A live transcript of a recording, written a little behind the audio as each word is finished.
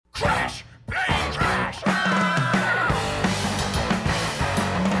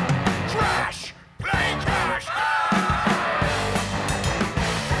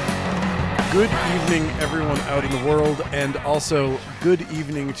Good evening, everyone out in the world, and also good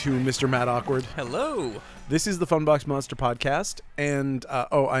evening to Mr. Matt Awkward. Hello. This is the Funbox Monster Podcast, and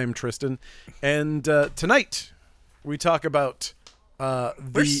I am Tristan. And tonight we talk about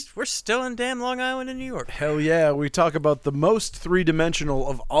We're still in damn Long Island in New York. Hell yeah, we talk about the most three-dimensional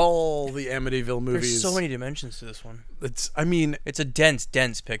of all the Amityville movies. There's so many dimensions to this one. It's a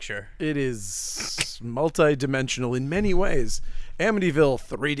dense picture. It is multi-dimensional in many ways. Amityville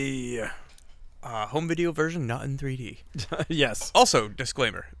 3D. Home video version, not in 3D. Yes. Also,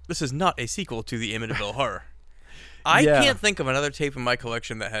 disclaimer, this is not a sequel to the Amityville Horror. I can't think of another tape in my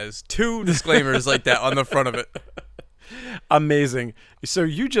collection that has two disclaimers like that on the front of it. Amazing. So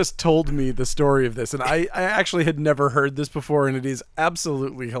you just told me the story of this, and I actually had never heard this before, and it is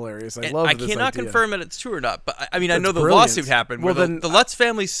absolutely hilarious. I love this I cannot idea. confirm that it's true or not, but I mean, I That's know the brilliant. lawsuit happened. Well, Where then the Lutz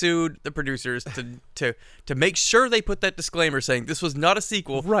family sued the producers to make sure they put that disclaimer saying this was not a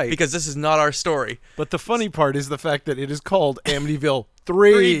sequel, Right. because this is not our story. But the funny part is the fact that it is called Amityville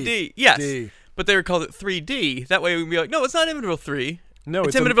 3D. 3D, yes. But they were called it 3D. That way we can be like, no, it's not Amityville 3. No,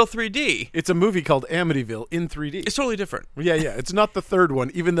 it's Amityville 3D. It's a movie called Amityville in 3D. It's totally different. Yeah. It's not the third one,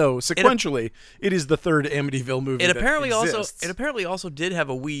 even though sequentially it is the third Amityville movie. It apparently exists. also did have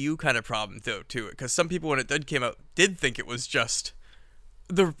a Wii U kind of problem though to it, because some people when it did came out did think it was just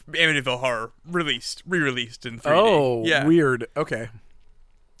the Amityville Horror re-released in 3D. Oh, yeah. Weird. Okay,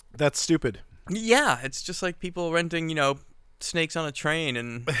 that's stupid. Yeah, it's just like people renting, Snakes on a Train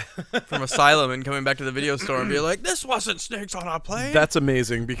and from Asylum and coming back to the video store and be like, this wasn't Snakes on a Plane. That's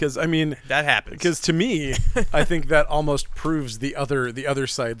amazing because that happens. Because to me, I think that almost proves the other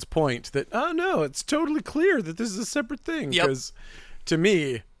side's point that no, it's totally clear that this is a separate thing. Yep. Because to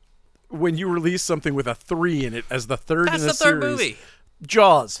me, when you release something with a 3 in it as the third That's in a the third series, movie.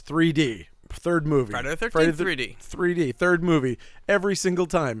 Jaws 3D. Third movie. Friday the 13th 3D. 3D. Third movie. Every single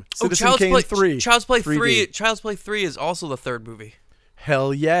time. Citizen Child's Kane Play 3. Child's Play 3D. 3. Child's Play 3 is also the third movie.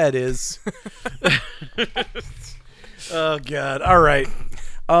 Hell yeah, it is. Oh God. All right.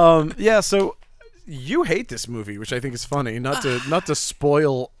 Yeah. So you hate this movie, which I think is funny. Not to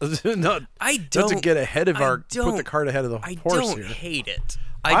spoil. Not to get ahead of put the cart ahead of the horse I don't here. hate it.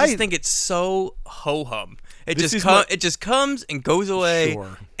 I just think it's so ho hum. It just comes and goes away,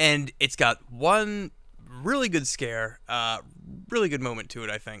 Sure. and it's got one really good scare, really good moment to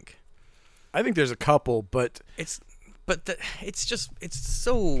it. I think there's a couple, but it's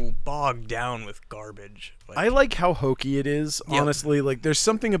so bogged down with garbage. I like how hokey it is. Yep. Honestly, like there's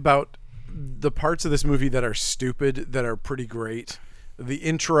something about the parts of this movie that are stupid that are pretty great. The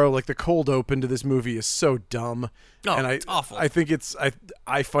intro, like the cold open to this movie, is so dumb. Oh, and it's awful. I think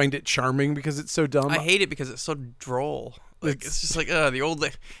I find it charming because it's so dumb. I hate it because it's so droll. Like it's just like the old.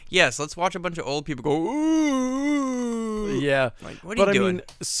 Yes, let's watch a bunch of old people go ooh. Yeah. Like, what are you doing? I mean,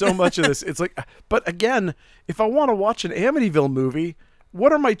 so much of this, it's like. But again, if I want to watch an Amityville movie,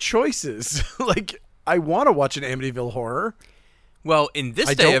 what are my choices? Like, I want to watch an Amityville horror. Well, in this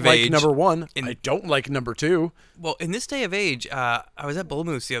I day don't of like age, number one. I don't like number two. Well, in this day of age, I was at Bull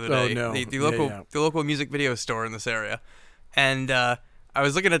Moose the other day, the local music video store in this area, and I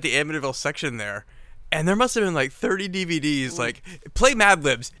was looking at the Amityville section there, and there must have been like 30 DVDs. Like, play Mad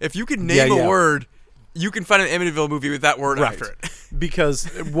Libs. If you can name a word, you can find an Amityville movie with that word after it. Because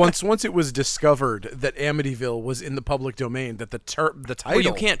once it was discovered that Amityville was in the public domain, that the title. Well,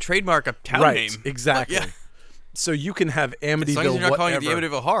 you can't trademark a town name. Exactly. Like, yeah. So you can have Amityville. As long as you're not calling it whatever. the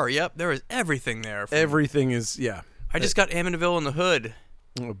Amityville Horror. Yep, there is everything there. Everything is I just got Amityville in the Hood.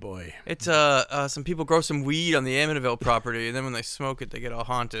 Oh boy. It's some people grow some weed on the Amityville property, and then when they smoke it, they get all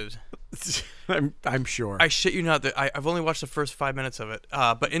haunted. I'm sure. I shit you not. I've only watched the first 5 minutes of it.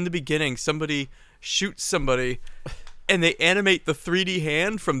 But in the beginning, somebody shoots somebody, and they animate the 3D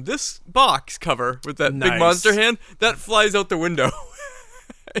hand from this box cover with that big monster hand that flies out the window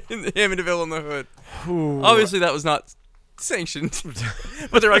in the Amityville in the Hood. Ooh. Obviously, that was not sanctioned,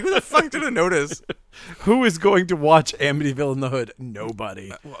 but they're like, "Who the fuck didn't notice?" Who is going to watch Amityville in the Hood?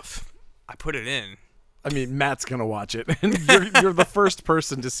 Nobody. Well, I put it in. I mean, Matt's gonna watch it, and you're the first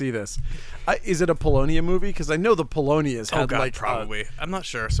person to see this. Is it a Polonia movie? Because I know the Polonias had probably. I'm not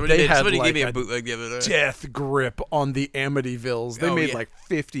sure. Somebody gave me a bootleg the other day. Death grip on the Amityvilles. They made like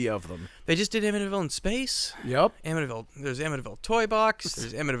 50 of them. They just did Amityville in space. Yep. Amityville. There's Amityville Toy Box.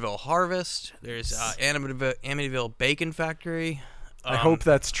 There's Amityville Harvest. There's Amityville Bacon Factory. I hope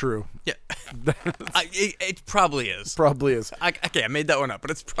that's true. Yeah. It probably is. Probably is. Okay, I made that one up,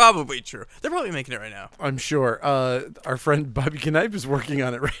 but it's probably true. They're probably making it right now. I'm sure. Our friend Bobby Knipe is working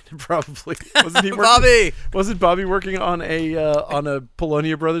on it right now, probably. Wasn't he working? Bobby! Wasn't Bobby working on a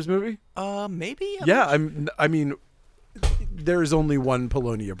Polonia Brothers movie? Maybe? Yeah, I mean, there is only one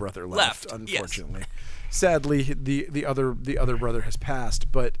Polonia brother left unfortunately. Yes. Sadly, the other brother has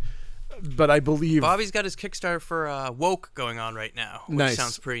passed, but I believe Bobby's got his Kickstarter for Woke going on right now, which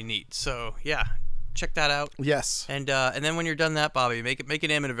sounds pretty neat. So yeah, check that out. Yes, and then when you're done that, Bobby, make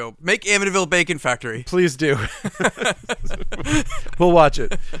Amityville Bacon Factory. Please do. We'll watch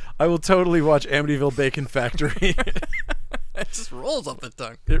it. I will totally watch Amityville Bacon Factory. It just rolls off the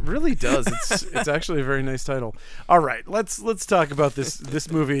tongue. It really does. It's actually a very nice title. All right, let's talk about this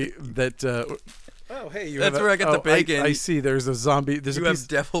movie that. Oh, hey, that's where I got the bacon. I see. There's a zombie. You have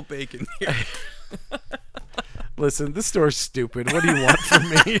devil bacon here. Listen, this store's stupid. What do you want from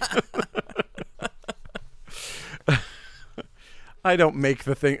me? I don't make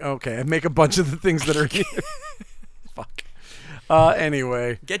the thing. Okay, I make a bunch of the things that are here. Fuck.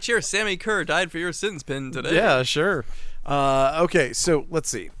 Anyway. Get your Sammy Kerr died for your sins pin today. Yeah, sure. Okay, so let's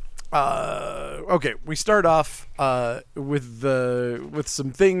see. Okay, we start off with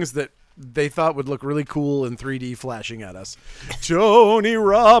some things that they thought would look really cool in 3D flashing at us. Tony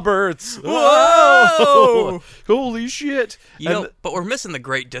Roberts. Whoa! Holy shit. But we're missing the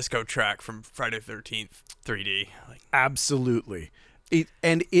great disco track from Friday the 13th 3D. Absolutely. The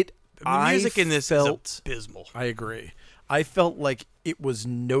music in this is abysmal. I agree. I felt like it was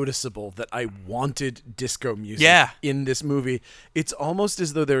noticeable that I wanted disco music in this movie. It's almost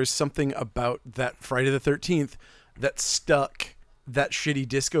as though there was something about that Friday the 13th that stuck that shitty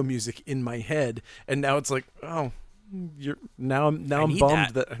disco music in my head, and now it's like, oh, I'm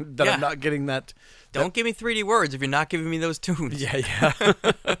bummed that I'm not getting that. Don't give me 3D words if you're not giving me those tunes. Yeah.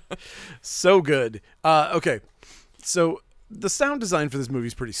 So good. Okay, so the sound design for this movie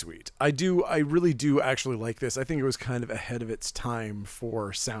is pretty sweet. I really do actually like this. I think it was kind of ahead of its time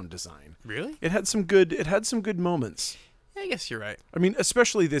for sound design. Really? It had some good moments. I guess you're right. I mean,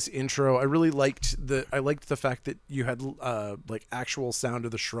 especially this intro. I really liked the fact that you had like actual sound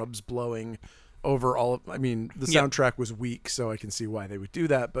of the shrubs blowing over all of. I mean, the soundtrack was weak, so I can see why they would do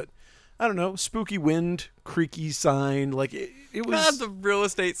that. But I don't know, spooky wind, creaky sign, like it was. The real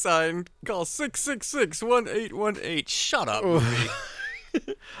estate sign. Call 666-1818. Shut up, movie.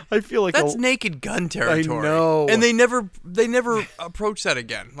 I feel like that's Naked Gun territory. I know, and they never approach that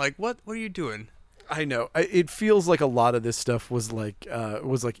again. Like, what are you doing? I know. It feels like a lot of this stuff was like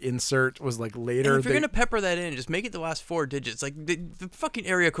insert, was like later. And if you're gonna pepper that in, just make it the last 4 digits. Like the fucking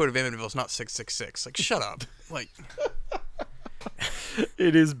area code of Amityville is not 666. Like, shut up. Like,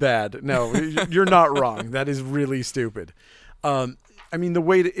 it is bad. No, you're not wrong. That is really stupid. I mean, the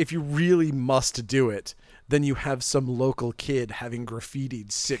way if you really must do it, then you have some local kid having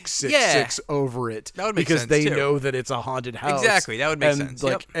graffitied 666 over it. That would make sense, because they too. know that it's a haunted house. Exactly, that would make sense.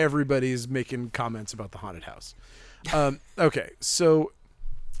 And like everybody's making comments about the haunted house. Okay, so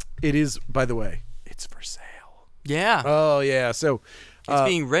it is, by the way, it's for sale. Yeah. Oh, yeah. So it's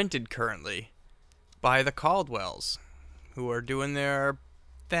being rented currently by the Caldwells, who are doing their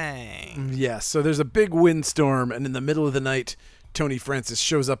thing. Yes, so there's a big windstorm, and in the middle of the night, Tony Francis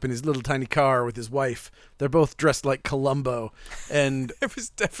shows up in his little tiny car with his wife. They're both dressed like Columbo, and it was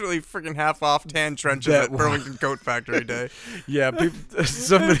definitely freaking half off tan trenches at Burlington Coat Factory Day. Yeah,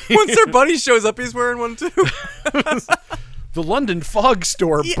 somebody. Once their buddy shows up, he's wearing one too. The London Fog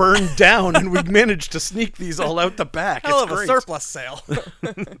store burned down, and we managed to sneak these all out the back. Hell of a surplus sale.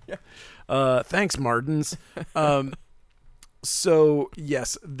 Thanks, Martins. So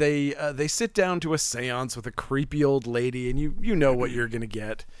yes, they sit down to a seance with a creepy old lady, and you know what you're gonna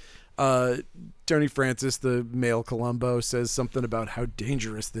get. Tony Francis, the male Columbo, says something about how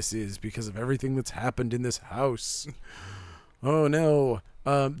dangerous this is because of everything that's happened in this house. Oh no.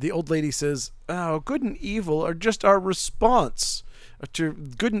 The old lady says, "Oh, good and evil are just our response.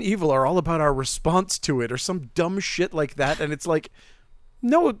 Good and evil are all about our response to it," or some dumb shit like that. And it's like,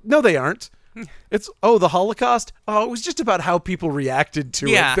 no, they aren't. It's, the Holocaust? Oh, it was just about how people reacted to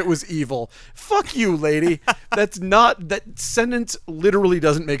it that was evil. Fuck you, lady. That sentence literally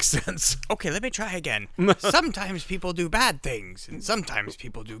doesn't make sense. Okay, let me try again. Sometimes people do bad things, and sometimes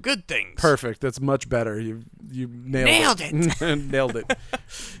people do good things. Perfect. That's much better. You nailed it. Nailed it.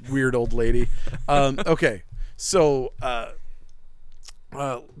 Weird old lady. Okay, so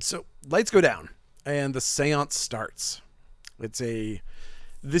lights go down, and the seance starts.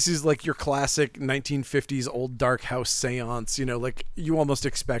 This is like your classic 1950s old dark house seance, like you almost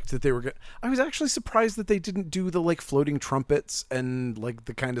expect that they were going. I was actually surprised that they didn't do the like floating trumpets and like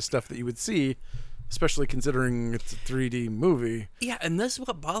the kind of stuff that you would see, especially considering it's a 3D movie. Yeah, and this is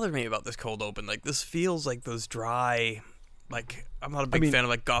what bothered me about this cold open. Like, this feels like those dry, like, I'm not a big fan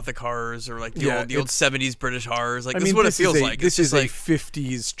of like gothic horrors or like the old 70s British horrors. Like, this is what it feels like. This is a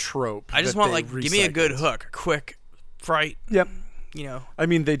 50s trope. I just want, like, give me a good hook, quick fright. Yep. You know. I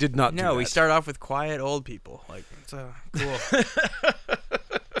mean, they did not. No, we start off with quiet old people. Like, it's cool.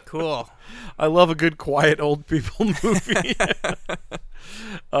 Cool. I love a good quiet old people movie.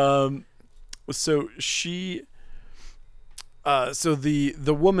 So she. So the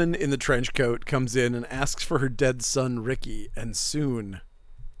woman in the trench coat comes in and asks for her dead son Ricky, and soon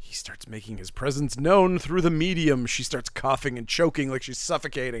he starts making his presence known through the medium. She starts coughing and choking like she's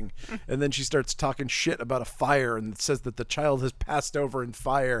suffocating, and then she starts talking shit about a fire and says that the child has passed over in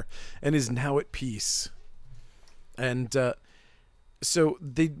fire and is now at peace. And so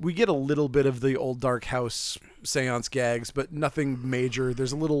we get a little bit of the old dark house seance gags, but nothing major.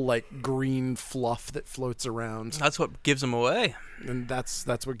 There's a little like green fluff that floats around. That's what gives them away. And that's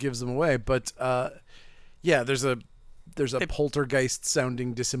what gives them away. But yeah, there's a poltergeist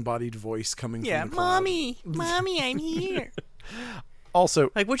sounding disembodied voice coming from the cloud. Mommy, I'm here.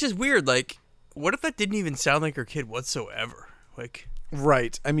 Also, like, which is weird. Like, what if that didn't even sound like her kid whatsoever? Like,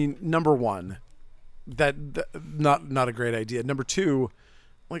 right. I mean, number one, that not a great idea. Number two,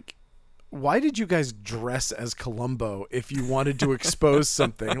 like, why did you guys dress as Columbo if you wanted to expose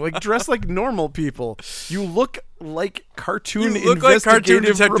something? Like, dress like normal people. You look like cartoon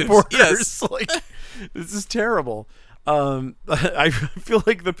investigative reporters. Yes. Like, this is terrible. I feel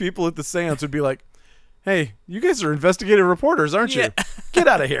like the people at the seance would be like, hey, you guys are investigative reporters, aren't you? Get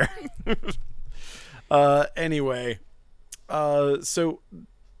out of here. Anyway, so,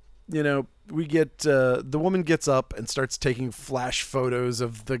 you know, we get the woman gets up and starts taking flash photos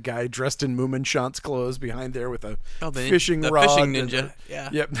of the guy dressed in Mummenschanz clothes behind there with a fishing rod. Fishing ninja.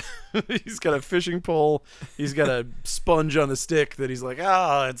 Yep. He's got a fishing pole. He's got a sponge on a stick that he's like,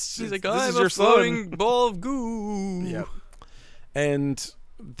 he's like, this is your floating ball of goo. Yep. And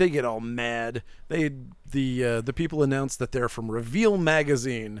they get all mad. The people announce that they're from Reveal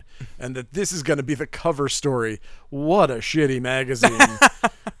magazine and that this is going to be the cover story. What a shitty magazine.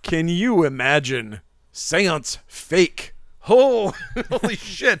 Can you imagine? Seance fake. Oh, holy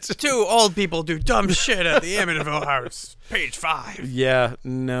shit. 2 old people do dumb shit at the Amityville house. Page 5. Yeah,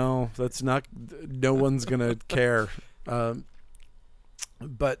 no, that's not. No one's going to care.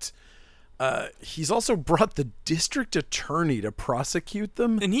 But he's also brought the district attorney to prosecute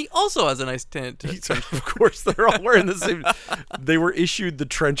them. And he also has a nice tent. Of course, they're all wearing the same. They were issued the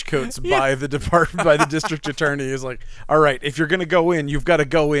trench coats by the district attorney. He's like, all right, if you're going to go in, you've got to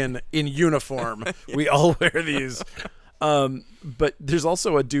go in uniform. We all wear these. But there's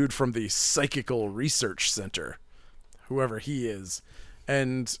also a dude from the Psychical Research Center, whoever he is.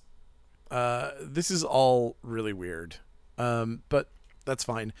 And this is all really weird. But that's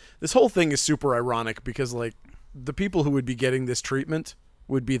fine. This whole thing is super ironic because, like, the people who would be getting this treatment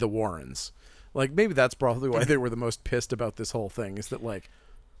would be the Warrens. Like, maybe that's probably why they were the most pissed about this whole thing, is that, like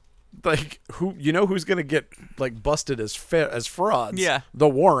who, you know, who's gonna get like busted as frauds? Yeah, the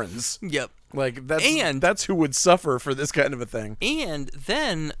Warrens. Yep. Like, that's who would suffer for this kind of a thing. And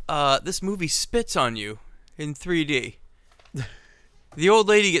then this movie spits on you in 3D. The old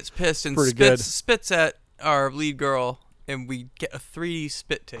lady gets pissed and spits at our lead girl. And we get a 3D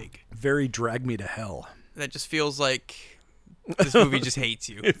spit take. Very Drag Me to Hell. That just feels like this movie just hates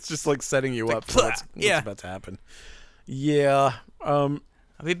you. It's just like setting you up for what's about to happen. Yeah. I'll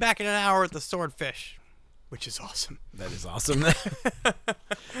be back in an hour with the swordfish, which is awesome. That is awesome.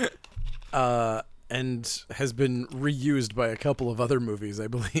 And has been reused by a couple of other movies, I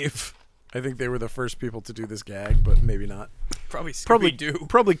believe. I think they were the first people to do this gag, but maybe not. Probably Scooby-Doo.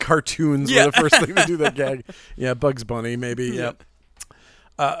 Probably cartoons were the first thing to do that gag. Yeah, Bugs Bunny, maybe. Yep.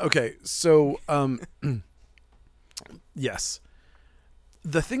 Okay, so yes.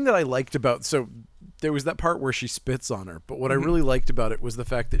 The thing that I liked about, so there was that part where she spits on her, but what I really liked about it was the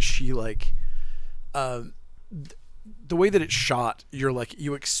fact that she, like, the way that it's shot,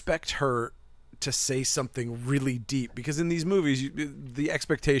 you expect her to say something really deep, because in these movies the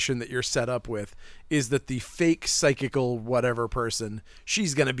expectation that you're set up with is that the fake psychical whatever person,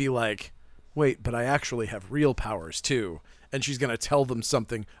 she's gonna be like, wait, but I actually have real powers too, and she's gonna tell them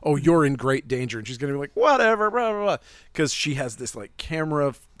something. Oh, you're in great danger, and she's gonna be like, whatever, blah blah blah, because she has this like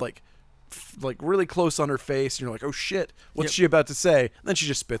camera like really close on her face, and you're like, oh shit, what's she about to say? And then she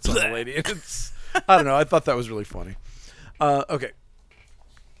just spits on the lady, and it's, I don't know, I thought that was really funny. Okay.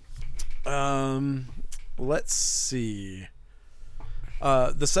 Let's see.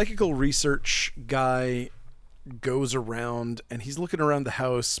 The psychical research guy goes around and he's looking around the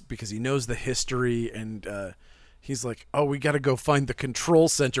house because he knows the history, and he's like, oh, we got to go find the control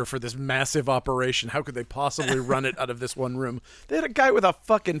center for this massive operation. How could they possibly run it out of this one room? They had a guy with a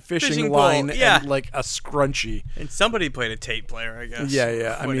fucking fishing line and like a scrunchie. And somebody played a tape player, I guess.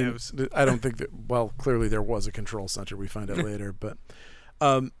 Yeah. I mean, I don't think that, well, clearly there was a control center. We find out later, but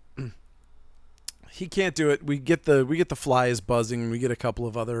he can't do it. We get the flies buzzing. We get a couple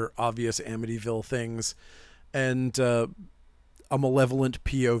of other obvious Amityville things, and a malevolent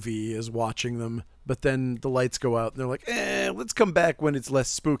POV is watching them. But then the lights go out, and they're like, let's come back when it's less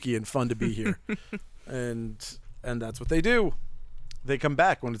spooky and fun to be here. and that's what they do. They come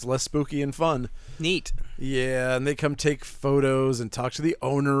back when it's less spooky and fun. Neat. Yeah, and they come take photos and talk to the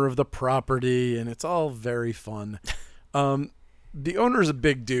owner of the property, and it's all very fun. The owner's a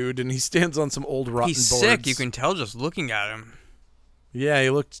big dude, and he stands on some old rotten He's boards. sick. You can tell just looking at him. Yeah, he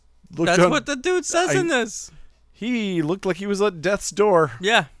looked That's what the dude says in this. He looked like he was at death's door.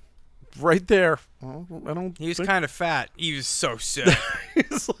 Yeah. Right there. Well, he was kind of fat. He was so sick.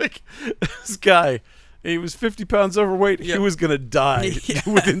 He's like, this guy, he was 50 pounds overweight. Yep. He was going to die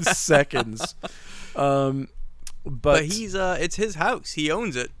within seconds. But he's it's his house. He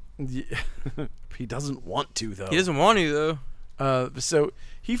owns it. Yeah. He doesn't want to, though. He doesn't want to, though. So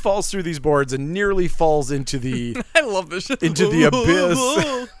he falls through these boards and nearly falls into the I love this shit. Into the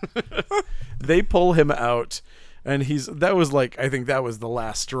abyss. They pull him out. And I think that was the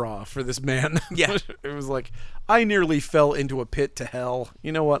last straw for this man. Yeah. It was like, I nearly fell into a pit to hell.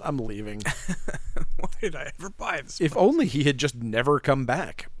 You know what? I'm leaving. Why did I ever buy this? If only he had just never come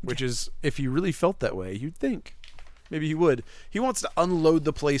back, which is, if he really felt that way, you'd think. Maybe he would. He wants to unload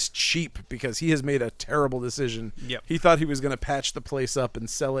the place cheap because he has made a terrible decision. Yep. He thought he was going to patch the place up and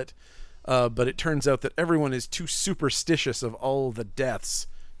sell it, but it turns out that everyone is too superstitious of all the deaths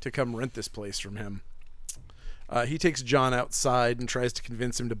to come rent this place from him. He takes John outside and tries to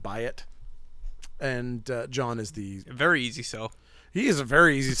convince him to buy it. And John is a very easy sell. He is a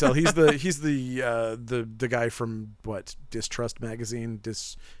very easy sell. He's the guy from what? Distrust magazine,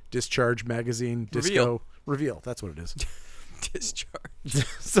 Discharge magazine, Disco Reveal. That's what it is. Discharge.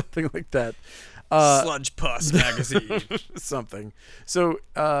 Something like that. Sludge Puss magazine. Something. So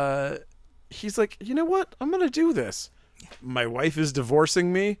he's like, you know what? I'm gonna do this. My wife is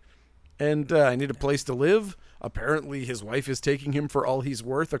divorcing me, and I need a place to live. Apparently, his wife is taking him for all he's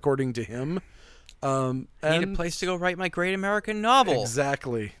worth, according to him. I need a place to go write my great American novel.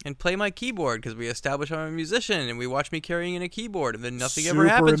 Exactly. And play my keyboard, because we establish I'm a musician, and we watch me carrying in a keyboard, and then nothing ever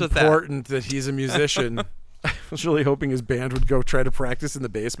happens with that. Super important that he's a musician. I was really hoping his band would go try to practice in the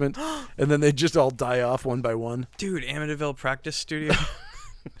basement, and then they'd just all die off one by one. Dude, Amityville Practice Studio.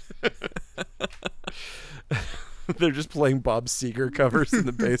 They're just playing Bob Seger covers in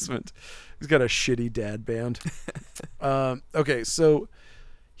the basement. He's got a shitty dad band. Okay, so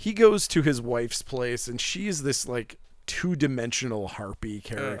he goes to his wife's place, and she's this like 2-dimensional harpy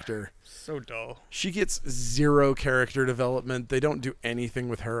character. So dull. She gets 0 character development. They don't do anything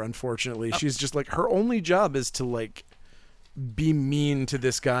with her, unfortunately. She's just like, her only job is to like be mean to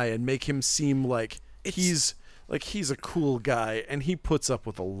this guy and make him seem like he's a cool guy, and he puts up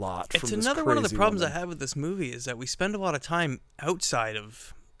with a lot from this crazy woman. It's another one of the problems I have with this movie is that we spend a lot of time outside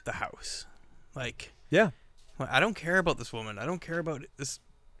of the house. Like, yeah, I don't care about this woman. I don't care about this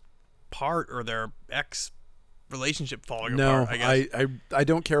part or their ex relationship falling apart. I guess. I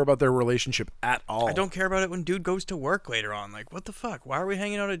don't care about their relationship at all. I don't care about it when dude goes to work later on. Like, what the fuck? Why are we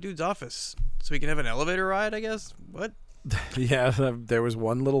hanging out at dude's office? So we can have an elevator ride, I guess? What? Yeah, there was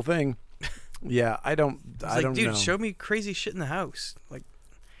one little thing. Yeah, I don't know. Dude, show me crazy shit in the house. Like,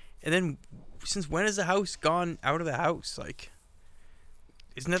 and then since when has the house gone out of the house? Like,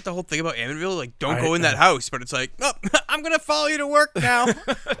 isn't that the whole thing about Amityville? Like, don't go in that house, but it's like, oh, I'm going to follow you to work now.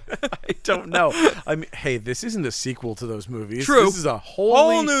 I don't know. I mean, hey, this isn't a sequel to those movies. True. This is a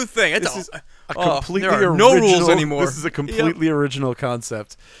whole new thing. This is a completely there are original, no rules anymore. This is a completely original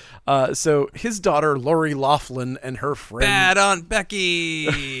concept. So his daughter, Lori Loughlin, and her friend... Bad Aunt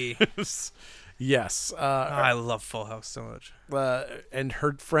Becky. Yes. I love Full House so much. And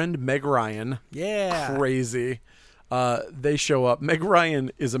her friend, Meg Ryan. Yeah. Crazy. They show up. Meg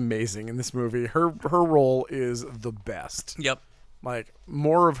Ryan is amazing in this movie. Her role is the best. Yep. Like,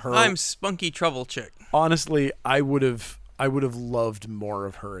 more of her. I'm spunky trouble chick. Honestly, I would have loved more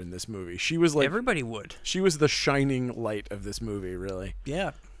of her in this movie. She was like, everybody would. She was the shining light of this movie, really.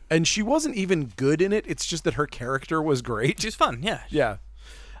 Yeah. And she wasn't even good in it. It's just that her character was great. She was fun, yeah. Yeah.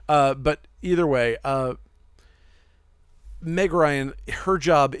 But either way, Meg Ryan, her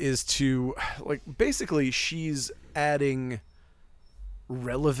job is to, like, basically she's adding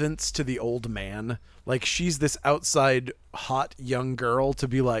relevance to the old man. Like, she's this outside hot young girl to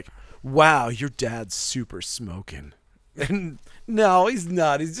be like, wow, your dad's super smoking. And no, he's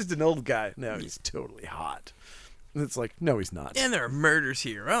not. He's just an old guy. No, he's totally hot. And it's like, no, he's not. And there are murders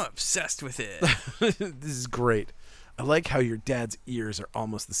here. I'm obsessed with it. This is great. I like how your dad's ears are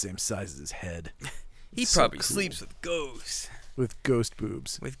almost the same size as his head. He probably sleeps with ghosts. With ghost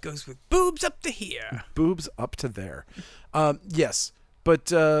boobs. With ghosts with boobs up to here. Boobs up to there. Yes. But,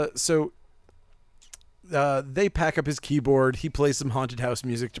 so... they pack up his keyboard. He plays some haunted house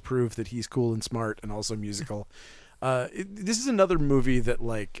music to prove that he's cool and smart and also musical. This is another movie that,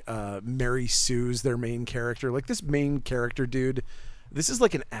 like, Mary Sue's their main character. Like, this main character dude, this is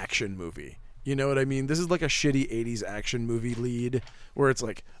like an action movie. You know what I mean? This is like a shitty 80s action movie lead where it's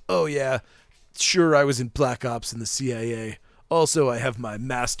like, oh, yeah, sure, I was in Black Ops in the CIA. Also, I have my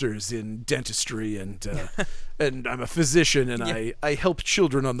master's in dentistry and and I'm a physician and I help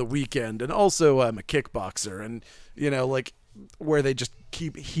children on the weekend. And also I'm a kickboxer. And, you know, like where they just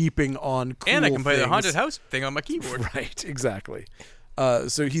keep heaping on cool And I can play things. the haunted house thing on my keyboard. Right, exactly.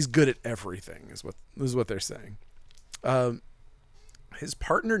 So he's good at everything is what they're saying. His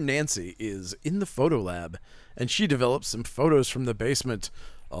partner Nancy is in the photo lab and she develops some photos from the basement.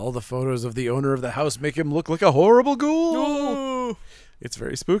 All the photos of the owner of the house make him look like a horrible ghoul. Oh. It's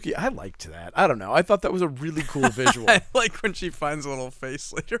very spooky. I liked that. I don't know. I thought that was a really cool visual. I like when she finds a little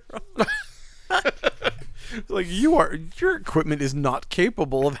face later on. Like, your equipment is not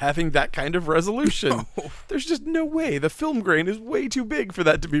capable of having that kind of resolution. No. There's just no way. The film grain is way too big for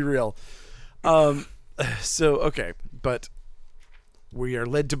that to be real. So, okay. But we are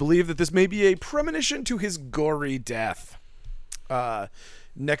led to believe that this may be a premonition to his gory death.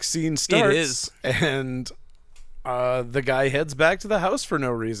 Next scene starts, it is. And the guy heads back to the house for no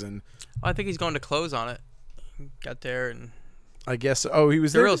reason. I think he's going to close on it. Got there and... I guess. Oh, he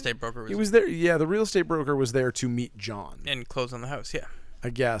was there. The real estate broker was He was there. Yeah, the real estate broker was there to meet John. And close on the house, yeah.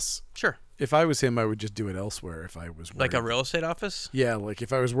 I guess. Sure. If I was him, I would just do it elsewhere if I was worried. Like a real estate office? Yeah, like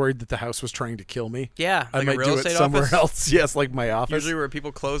if I was worried that the house was trying to kill me. Yeah, I like might a real do estate it somewhere office? else. Yes, like my office. Usually where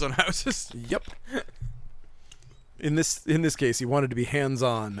people close on houses. Yep. In this case, he wanted to be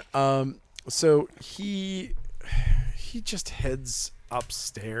hands-on. So he just heads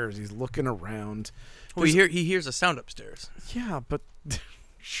upstairs. He's looking around. Well, he hears a sound upstairs. Yeah, but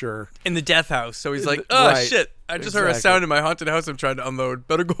sure. In the death house. So he's like, oh, right. Shit. I just heard a sound in my haunted house I'm trying to unload.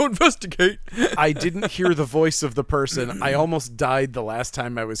 Better go investigate. I didn't hear the voice of the person. I almost died the last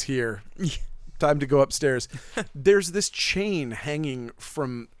time I was here. Time to go upstairs. There's this chain hanging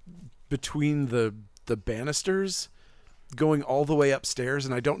from between the banisters going all the way upstairs,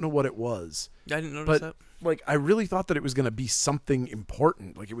 and I don't know what it was. I didn't notice that. Like, I really thought that it was going to be something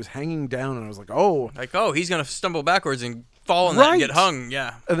important. Like, it was hanging down, and I was like, oh. Like, oh, he's going to stumble backwards and fall on that and get hung.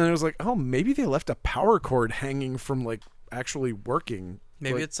 Yeah. And then I was like, oh, maybe they left a power cord hanging from, like, actually working.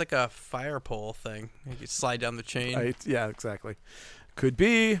 Maybe it's like a fire pole thing. You could slide down the chain. Right. Yeah, exactly. Could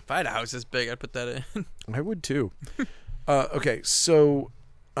be. If I had a house this big, I'd put that in. I would, too. Okay, so...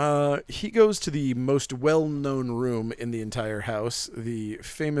 he goes to the most well-known room in the entire house, the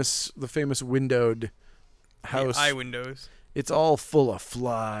famous windowed house. The eye windows. It's all full of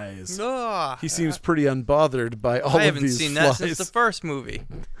flies. Oh, he seems pretty unbothered by all of these flies. I haven't seen that since the first movie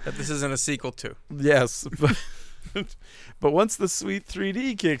that this isn't a sequel to. Yes, but once the sweet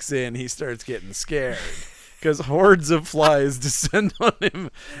 3D kicks in, he starts getting scared. Because hordes of flies descend on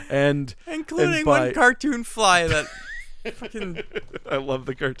him, including one cartoon fly that... I love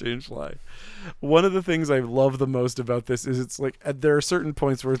the cartoon fly. One of the things I love the most about this is it's like there are certain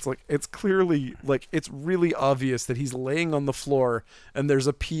points where it's like it's clearly like it's really obvious that he's laying on the floor and there's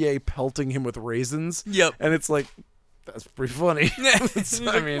a PA pelting him with raisins. Yep. And it's like that's pretty funny.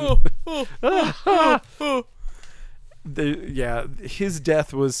 His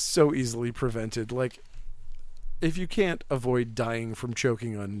death was so easily prevented. Like, if you can't avoid dying from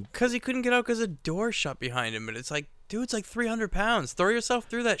choking on... Because he couldn't get out because a door shut behind him. But it's like, dude, it's like 300 pounds. Throw yourself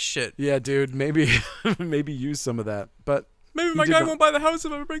through that shit. Yeah, dude, maybe use some of that. But maybe my guy won't buy the house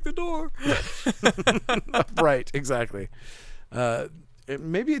if I break the door. Right, exactly.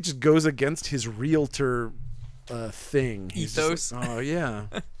 Maybe it just goes against his realtor thing. Ethos. Like, oh, yeah.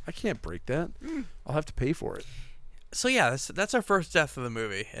 I can't break that. I'll have to pay for it. So, yeah, that's our first death of the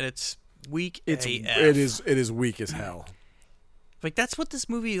movie. And it's... weak AF. It is weak as hell. Like, that's what this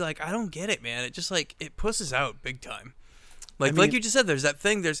movie, like, I don't get it, man. It just, like, it pusses out big time. Like you just said, there's that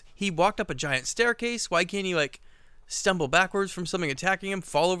thing, he walked up a giant staircase. Why can't he, like, stumble backwards from something attacking him,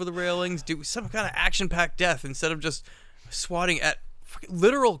 fall over the railings, do some kind of action-packed death instead of just swatting at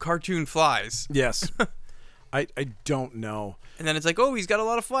literal cartoon flies? Yes. I don't know. And then it's like, oh, he's got a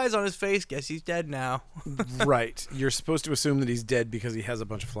lot of flies on his face. Guess he's dead now. Right. You're supposed to assume that he's dead because he has a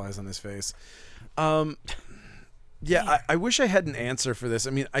bunch of flies on his face. Yeah, I wish I had an answer for this. I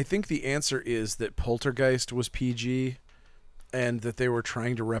mean, I think the answer is that Poltergeist was PG and that they were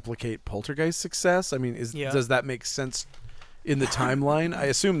trying to replicate Poltergeist's success. I mean, does that make sense in the timeline? I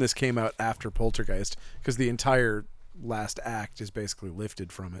assume this came out after Poltergeist because the entire last act is basically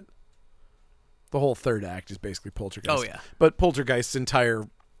lifted from it. The whole third act is basically Poltergeist. Oh, yeah. But Poltergeist's entire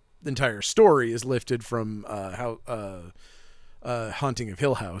story is lifted from Haunting of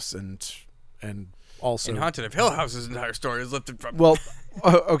Hill House and also... And Haunting of Hill House's entire story is lifted from... Well,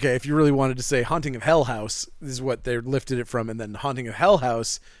 okay, if you really wanted to say Haunting of Hell House is what they lifted it from, and then Haunting of Hell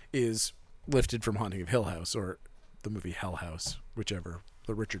House is lifted from Haunting of Hill House, or the movie Hell House, whichever,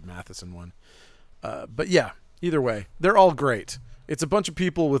 the Richard Matheson one. But yeah, either way, they're all great. It's a bunch of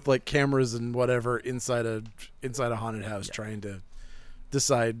people with like cameras and whatever inside a haunted house trying to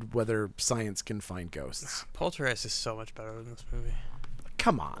decide whether science can find ghosts. Poltergeist is so much better than this movie.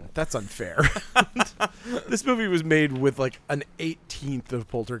 Come on, that's unfair. This movie was made with like an 18th of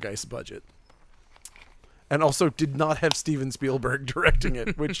Poltergeist budget. And also did not have Steven Spielberg directing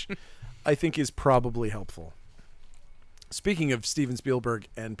it, which I think is probably helpful. Speaking of Steven Spielberg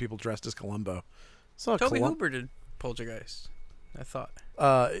and people dressed as Columbo. Toby Hooper did Poltergeist, I thought.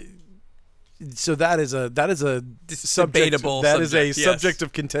 So that is a debatable subject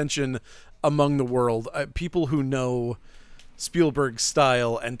of contention among the world. People who know Spielberg's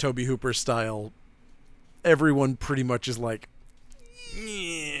style and Toby Hooper's style, everyone pretty much is like,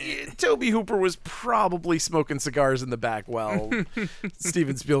 Toby Hooper was probably smoking cigars in the back while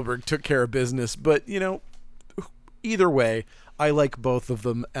Steven Spielberg took care of business. But, you know, either way, I like both of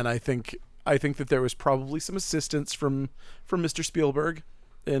them, and I think that there was probably some assistance from Mr. Spielberg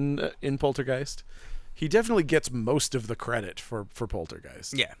in Poltergeist. He definitely gets most of the credit for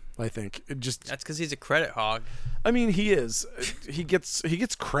Poltergeist. Yeah, I think that's because he's a credit hog. I mean, he is. He gets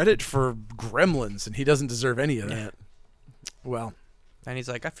credit for Gremlins, and he doesn't deserve any of that. Well, and he's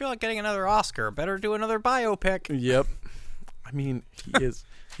like, I feel like getting another Oscar. Better do another biopic. Yep. I mean,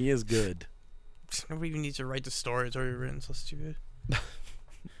 he is good. Nobody even needs to write the story. It's already written. So stupid.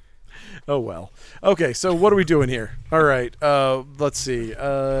 Oh, well. Okay, so what are we doing here? All right, let's see.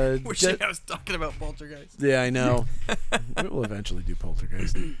 Wishing I was talking about Poltergeist. Yeah, I know. We'll eventually do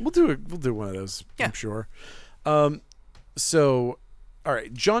Poltergeist. We'll do one of those, yeah. I'm sure. So, all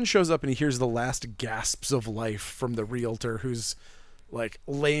right, John shows up and he hears the last gasps of life from the realtor who's, like,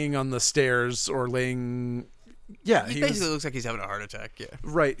 laying on the stairs or laying... Yeah, he basically looks like he's having a heart attack. Yeah,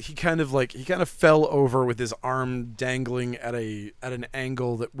 right. He kind of fell over with his arm dangling at an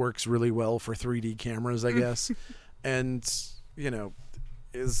angle that works really well for 3D cameras, I guess. And you know,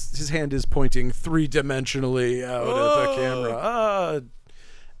 his hand is pointing 3-dimensionally out at the camera.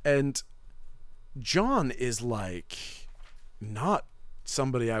 And John is like not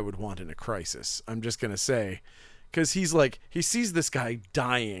somebody I would want in a crisis. I'm just gonna say. Because he sees this guy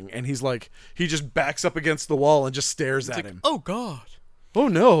dying, and he just backs up against the wall and just stares at him. Oh, God. Oh,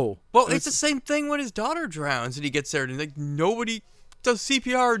 no. Well, it's the same thing when his daughter drowns, and he gets there, and like nobody does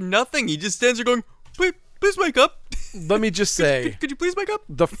CPR or nothing. He just stands there going, please wake up. Let me just say. Could you please wake up?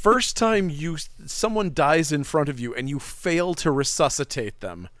 The first time someone dies in front of you, and you fail to resuscitate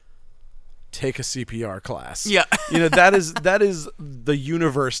them, take a CPR class. Yeah. You know, that is the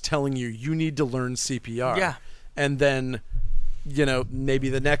universe telling you need to learn CPR. Yeah. And then, you know, maybe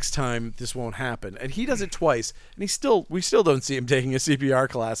the next time this won't happen. And he does it twice, and we still don't see him taking a CPR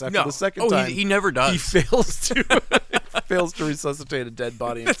class after the second time. He never does. He fails to resuscitate a dead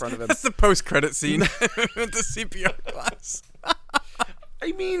body in front of him. That's the post-credit scene with the CPR class.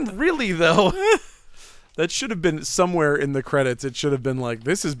 I mean, really though, that should have been somewhere in the credits. It should have been like,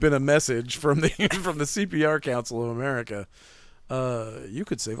 this has been a message from the CPR Council of America. You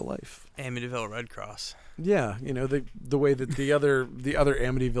could save a life. Amityville Red Cross. Yeah, you know, the way that the other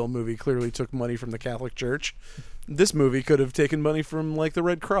Amityville movie clearly took money from the Catholic Church, this movie could have taken money from like the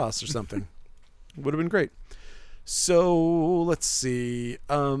Red Cross or something. Would have been great. So let's see.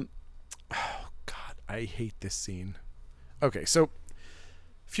 Oh God, I hate this scene. Okay, so a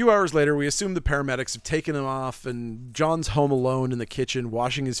few hours later, we assume the paramedics have taken him off, and John's home alone in the kitchen,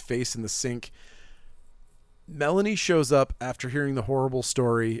 washing his face in the sink. Melanie shows up after hearing the horrible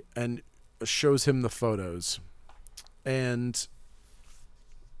story and shows him the photos, and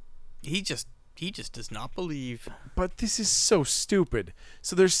he just does not believe. But this is so stupid.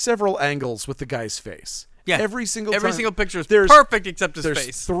 So there's several angles with the guy's face, Yeah. Every single picture is perfect except his face.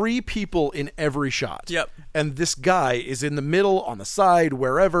 There's 3 people in every shot. Yep. And this guy is in the middle, on the side,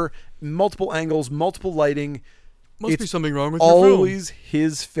 wherever, multiple angles, multiple lighting. Must be something wrong with your film. Always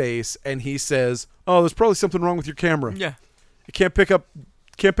his face, and he says, "Oh, there's probably something wrong with your camera. Yeah. It can't pick up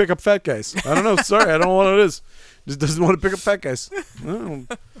fat guys. I don't know. Sorry, I don't know what it is. Just doesn't want to pick up fat guys. Oh,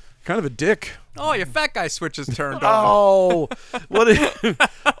 kind of a dick." Oh, your fat guy switch is turned on. Oh,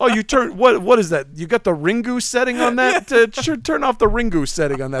 you turn what is that? You got the Ringu setting on that? Turn off the Ringu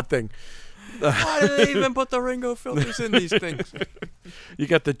setting on that thing. Why do they even put the Ringo filters in these things? You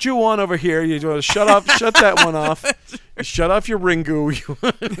got the Jew on over here. You want to shut that one off. You shut off your Ringu.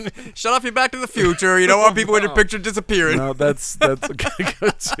 Shut off your Back to the Future. You don't want people in your picture disappearing. No, that's gotta go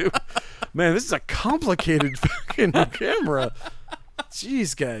too. Man, this is a complicated fucking camera.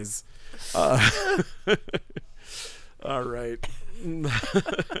 Jeez, guys. All right.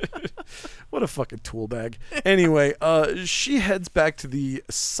 What a fucking tool bag. Anyway, she heads back to the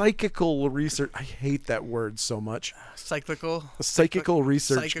psychical research. I hate that word so much. Psychical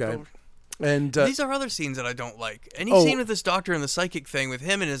research guy. And these are other scenes that I don't like. Any scene with this doctor and the psychic thing with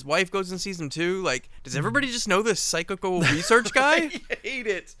him and his wife goes in season 2. Like, does everybody just know this psychical research guy? I hate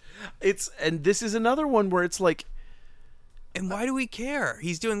it. And this is another one where it's like, and why do we care?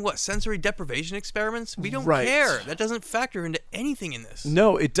 He's doing what? Sensory deprivation experiments? We don't care. That doesn't factor into anything in this.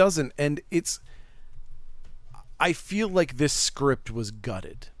 No, it doesn't. And I feel like this script was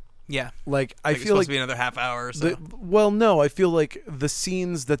gutted. Yeah. Like I feel it's supposed to be another half hour or so. No, I feel like the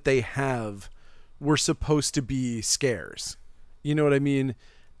scenes that they have were supposed to be scares. You know what I mean?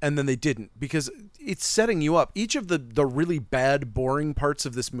 And then they didn't, because it's setting you up. Each of the really bad, boring parts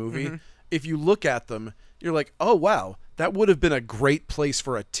of this movie, if you look at them, you're like, oh, wow, that would have been a great place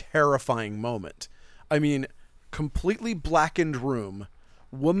for a terrifying moment. I mean, completely blackened room,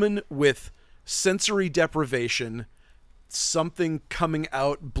 woman with sensory deprivation, something coming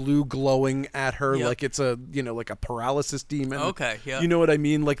out blue glowing at her like it's like a paralysis demon. Okay, yeah. You know what I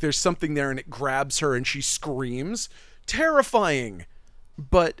mean? Like there's something there and it grabs her and she screams. Terrifying.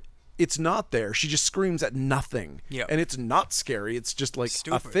 But it's not there. She just screams at nothing. Yeah. And it's not scary. It's just like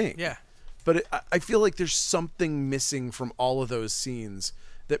stupid. A thing. Yeah. But I feel like there's something missing from all of those scenes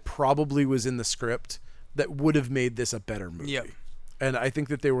that probably was in the script that would have made this a better movie. Yep. And I think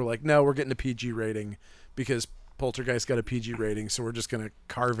that they were like, no, we're getting a PG rating because Poltergeist got a PG rating, so we're just going to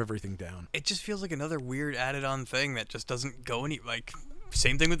carve everything down. It just feels like another weird added-on thing that just doesn't go any... Like,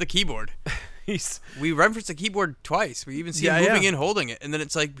 same thing with the keyboard. We referenced the keyboard twice. We even see him moving in holding it, and then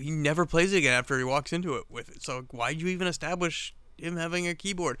it's like he never plays it again after he walks into it with it. So why do you even establish him having a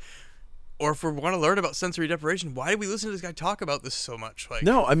keyboard? Or if we want to learn about sensory deprivation, why do we listen to this guy talk about this so much? Like,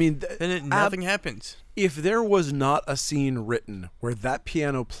 no, I mean... nothing happens. If there was not a scene written where that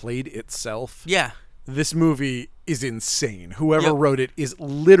piano played itself... Yeah. This movie is insane. Whoever wrote it is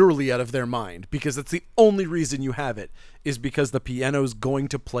literally out of their mind, because that's the only reason you have it, is because the piano's going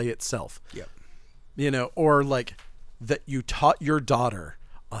to play itself. Yep. You know, or like that you taught your daughter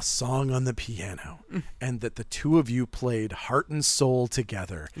a song on the piano and that the two of you played Heart and Soul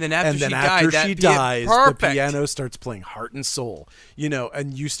together. And then after she dies, the piano starts playing Heart and Soul, you know,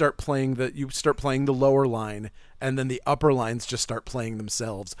 and you start playing the lower line, and then the upper lines just start playing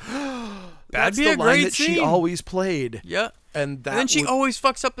themselves. That's the line that she always played. Yeah. And then she always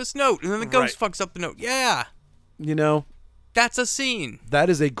fucks up this note, and then the ghost fucks up the note. Yeah. You know, that's a scene. That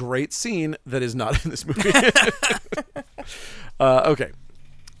is a great scene that is not in this movie. Okay.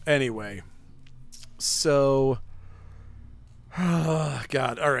 Anyway, so,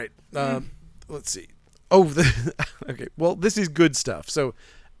 God, all right. Let's see. Okay. Well, this is good stuff. So,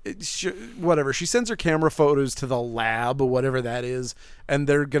 whatever. She sends her camera photos to the lab, or whatever that is, and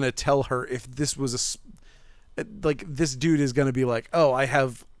they're gonna tell her if this was this dude is gonna be like, oh, I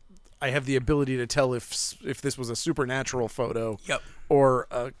have the ability to tell if this was a supernatural photo, or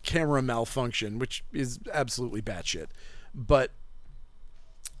a camera malfunction, which is absolutely batshit. But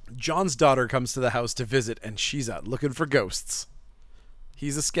John's daughter comes to the house to visit, and she's out looking for ghosts.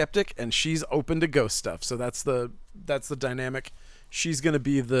 He's a skeptic, and she's open to ghost stuff. So that's the dynamic. She's gonna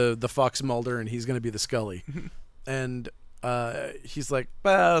be the Fox Mulder, and he's gonna be the Scully. And he's like,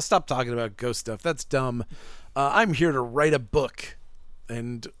 stop talking about ghost stuff. That's dumb. I'm here to write a book.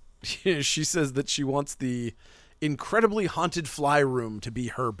 And she says that she wants the incredibly haunted fly room to be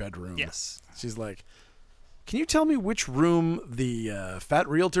her bedroom. Yes. She's like, can you tell me which room the fat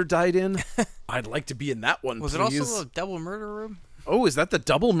realtor died in? I'd like to be in that one, Was please. it also a double murder room? Oh, is that the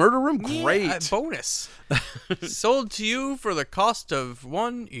double murder room? Great. Yeah, bonus. Sold to you for the cost of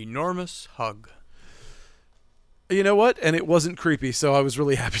one enormous hug. You know what? And it wasn't creepy, so I was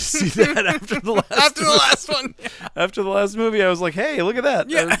really happy to see that after the last one. Yeah. After the last movie, I was like, hey, look at that.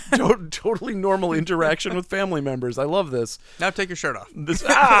 Yeah. Totally normal interaction with family members. I love this. Now take your shirt off.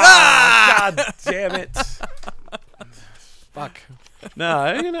 God damn it. Fuck.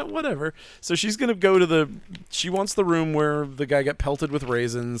 Nah, whatever. So she's going to go to she wants the room where the guy got pelted with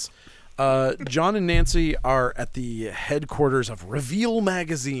raisins. John and Nancy are at the headquarters of Reveal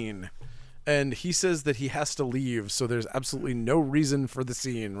Magazine. And he says that he has to leave, so there's absolutely no reason for the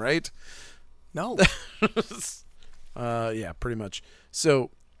scene, right? No. Yeah, pretty much. So,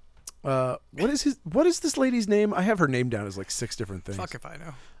 what is this lady's name? I have her name down as like 6 different things. Fuck if I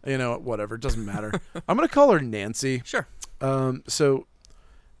know. Whatever. It doesn't matter. I'm going to call her Nancy. Sure. So,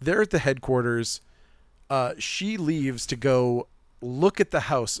 they're at the headquarters. She leaves to go look at the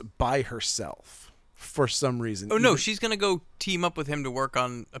house by herself. For some reason. Oh, no, she's going to go team up with him to work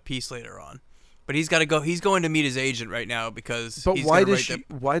on a piece later on. But he's got to go. He's going to meet his agent right now because he's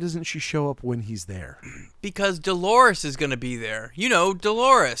why doesn't she show up when he's there? Because Dolores is going to be there.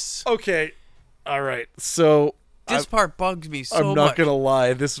 Dolores. Okay. All right. So this part bugs me so much. I'm not going to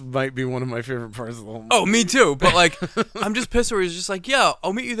lie. This might be one of my favorite parts of the whole movie. Oh, me too. But like, I'm just pissed where he's just like, yeah,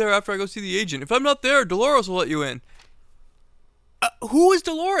 I'll meet you there after I go see the agent. If I'm not there, Dolores will let you in. Who is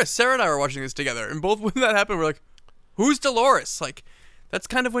Dolores? Sarah and I were watching this together, and both when that happened, we're like, who's Dolores? Like, that's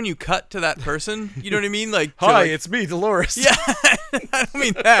kind of when you cut to that person. You know what I mean? Like, hi, it's me, Dolores. Yeah, I don't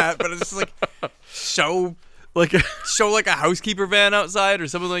mean that, but it's just like show like a housekeeper van outside or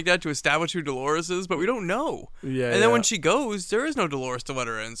something like that to establish who Dolores is, but we don't know. Yeah. And then when she goes, there is no Dolores to let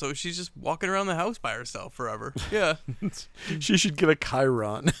her in, so she's just walking around the house by herself forever. Yeah. She should get a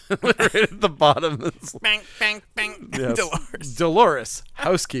chyron right at the bottom. Bang, bang, bang. Yes. Dolores. Dolores,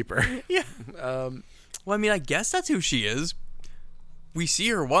 housekeeper. Yeah. Well, I mean, I guess that's who she is. We see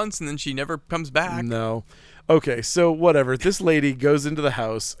her once, and then she never comes back. No. Okay, so whatever. This lady goes into the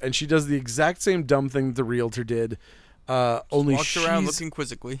house, and she does the exact same dumb thing the realtor did. Only walks around looking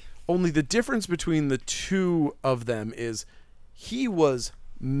quizzically. Only the difference between the two of them is he was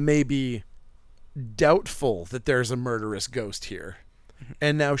maybe doubtful that there's a murderous ghost here.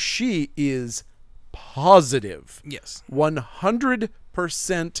 And now she is positive. Yes.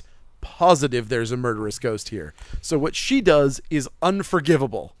 100% positive there's a murderous ghost here. So what she does is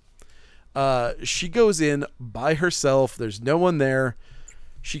unforgivable. She goes in by herself. There's no one there.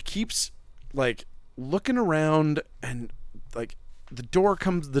 She keeps like looking around, and like the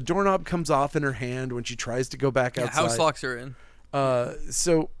doorknob comes off in her hand when she tries to go back outside. House locks her in.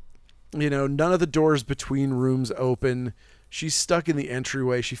 So none of the doors between rooms open. She's stuck in the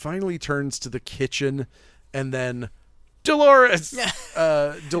entryway. She finally turns to the kitchen, and then Dolores.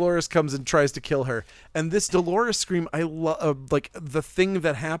 Dolores comes and tries to kill her. And this Dolores scream, I love. Like the thing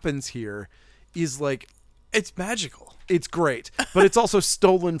that happens here is like it's magical. It's great, but it's also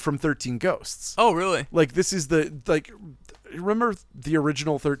stolen from 13 Ghosts. Oh, really? Like this is remember the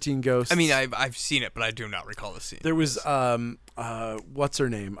original 13 Ghosts? I mean, I've seen it, but I do not recall the scene. There was what's her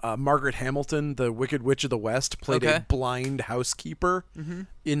name? Margaret Hamilton, the Wicked Witch of the West, played a blind housekeeper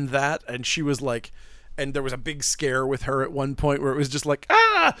in that, and she was like, and there was a big scare with her at one point where it was just like,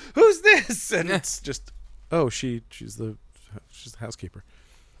 who's this? And it's just, she's the housekeeper.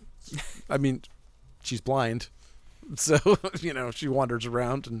 I mean, she's blind, so she wanders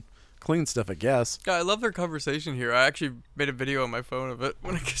around and clean stuff, I guess. God, I love their conversation here. I actually made a video on my phone of it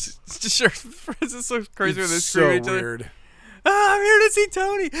when it's just sure friends. It's so crazy when they scream at each other. Weird. I'm here to see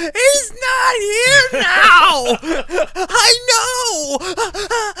Tony. He's not here now. I know.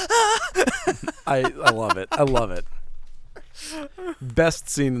 I love it. I love it. Best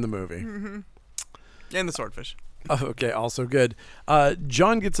scene in the movie. Mm-hmm. And the swordfish. Okay, also good.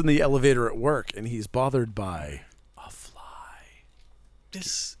 John gets in the elevator at work, and he's bothered by a fly.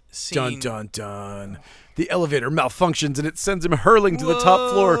 This scene. Dun, dun, dun. The elevator malfunctions, and it sends him hurling to the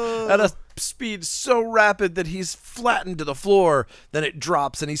top floor at a speed so rapid that he's flattened to the floor. Then it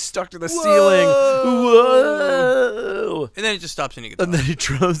drops, and he's stuck to the ceiling. Whoa! And then it just stops, and he gets And then he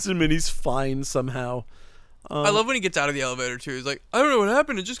drops him, and he's fine somehow. I love when he gets out of the elevator, too. He's like, I don't know what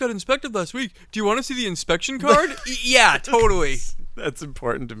happened. It just got inspected last week. Do you want to see the inspection card? Yeah, totally. That's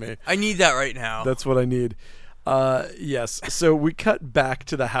important to me. I need that right now. That's what I need. Yes. So we cut back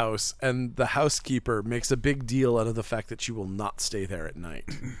to the house, and the housekeeper makes a big deal out of the fact that she will not stay there at night.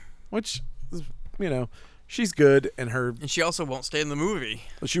 Which, she's good, and she also won't stay in the movie.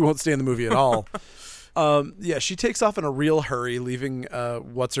 She won't stay in the movie at all. She takes off in a real hurry, leaving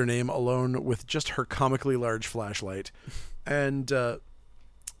what's-her-name alone with just her comically large flashlight. And I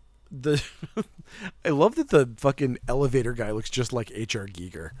love that the fucking elevator guy looks just like H.R.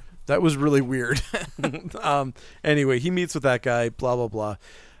 Giger. That was really weird. Anyway, he meets with that guy, blah, blah,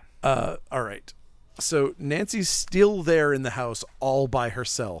 blah. All right. So Nancy's still there in the house all by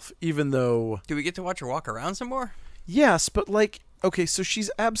herself, even though... Do we get to watch her walk around some more? Yes, but okay, so she's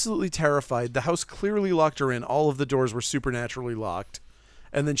absolutely terrified. The house clearly locked her in. All of the doors were supernaturally locked.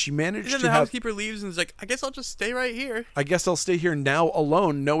 And then she managed to And then the housekeeper leaves and is like, I guess I'll just stay right here. I guess I'll stay here now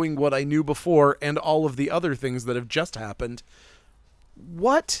alone, knowing what I knew before and all of the other things that have just happened.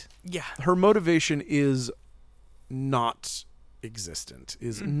 What? Yeah. Her motivation is not existent,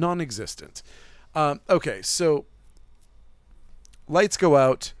 is non-existent. Okay, so lights go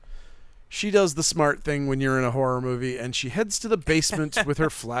out. She does the smart thing when you're in a horror movie, and she heads to the basement with her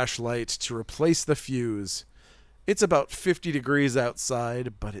flashlight to replace the fuse. It's about 50 degrees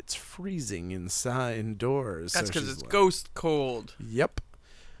outside, but it's freezing indoors. That's because it's ghost cold. Yep.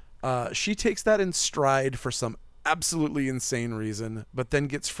 She takes that in stride for some absolutely insane reason, but then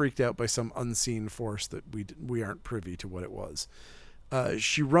gets freaked out by some unseen force that we aren't privy to what it was.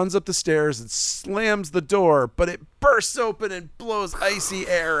 She runs up the stairs and slams the door, but it bursts open and blows icy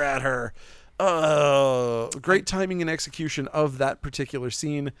air at her. Great timing and execution of that particular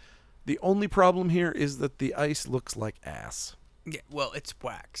scene. The only problem here is that the ice looks like ass. Yeah, well, it's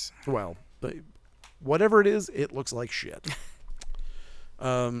wax. Well, but whatever it is, it looks like shit.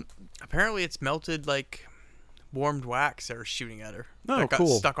 Apparently it's melted like warmed wax they were shooting at her. Oh, that got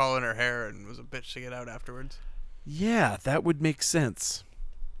cool. Stuck all in her hair and was a bitch to get out afterwards. Yeah, that would make sense.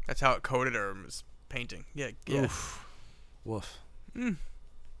 That's how it coated her and was painting. Yeah. Oof. Woof. It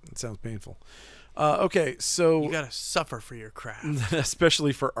sounds painful. Okay, so... You gotta suffer for your craft.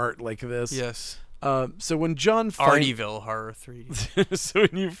 Especially for art like this. Yes. So when John... Artyville Horror 3D. So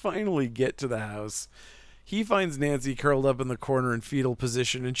when you finally get to the house, he finds Nancy curled up in the corner in fetal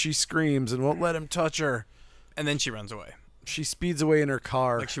position, and she screams and won't let him touch her. And then she runs away. She speeds away in her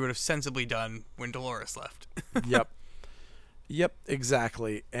car. Like she would have sensibly done when Dolores left. Yep,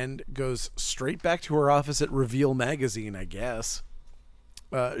 exactly. And goes straight back to her office at Reveal Magazine, I guess.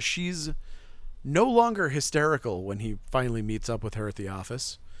 She's no longer hysterical when he finally meets up with her at the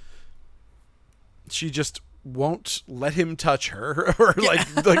office. She just won't let him touch her or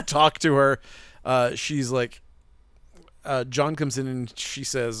like talk to her. She's like, John comes in and she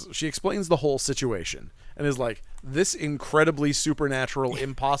explains the whole situation and is like, this incredibly supernatural,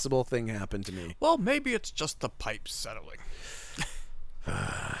 impossible thing happened to me. Well, maybe it's just the pipes settling.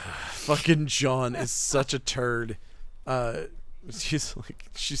 Fucking John is such a turd. She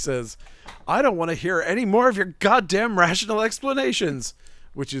says, I don't want to hear any more of your goddamn rational explanations,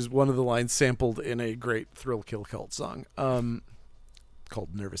 which is one of the lines sampled in a great Thrill Kill Cult song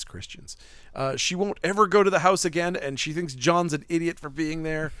called Nervous Christians. She won't ever go to the house again, and she thinks John's an idiot for being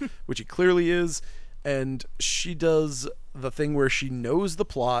there, which he clearly is. And she does the thing where she knows the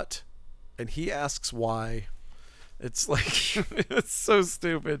plot, and he asks why. It's like, it's so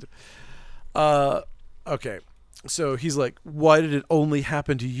stupid. Okay. So he's like, why did it only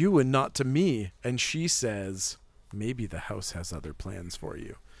happen to you and not to me? And she says, maybe the house has other plans for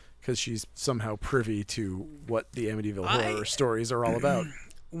you. Because she's somehow privy to what the Amityville horror stories are all about.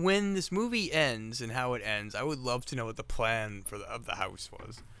 When this movie ends and how it ends, I would love to know what the plan of the house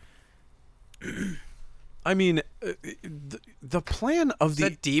was. I mean, the plan of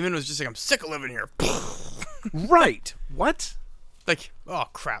that demon was just like, I'm sick of living here. Right. What? Like, oh,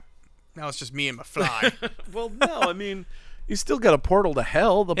 crap. Now it's just me and my fly. Well, no, I mean, you still got a portal to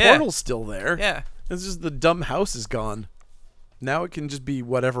hell. The portal's still there. Yeah. It's just the dumb house is gone. Now it can just be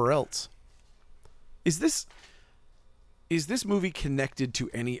whatever else. Is this movie connected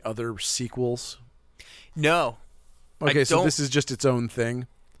to any other sequels? No. Okay, so this is just its own thing?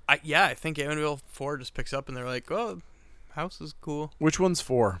 I think Amityville 4 just picks up and they're like, oh, house is cool. Which one's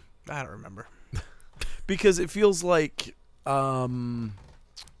 4? I don't remember. Because it feels like... Yeah,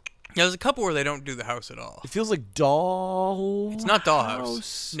 there's a couple where they don't do the house at all. It feels like Doll. It's not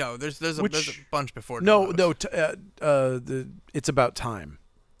Dollhouse. No, there's a bunch before. Dollhouse. It's About Time.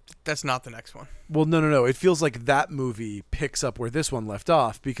 That's not the next one. Well, no. It feels like that movie picks up where this one left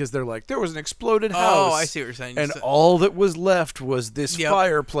off because they're like, there was an exploded house. Oh, I see what you're saying. And all that was left was this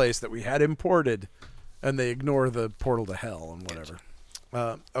fireplace that we had imported, and they ignore the portal to hell and whatever.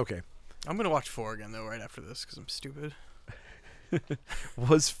 Okay. I'm gonna watch 4 again though right after this because I'm stupid.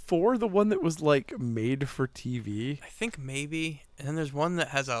 Was 4 the one that was like made for TV? I think maybe. And then there's one that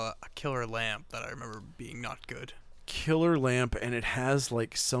has a killer lamp that I remember being not good. Killer lamp, and it has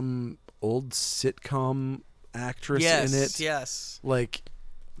like some old sitcom actress in it. Yes. Like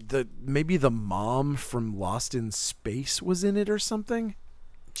maybe the mom from Lost in Space was in it or something.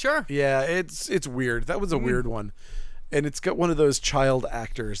 Sure. Yeah, it's weird. That was a weird one. And it's got one of those child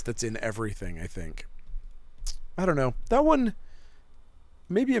actors that's in everything, I think. I don't know. That one,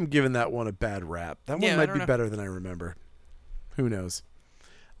 maybe I'm giving that one a bad rap. That one might be better than I remember. Who knows?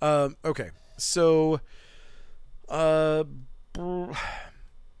 Okay. So, man,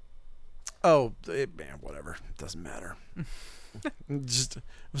 whatever. It doesn't matter. Just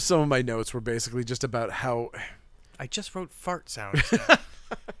some of my notes were basically just about how I just wrote fart sounds.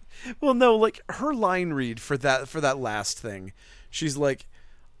 Well, no, like her line read for that last thing, she's like,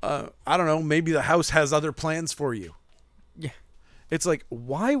 I don't know, maybe the house has other plans for you. Yeah. It's like,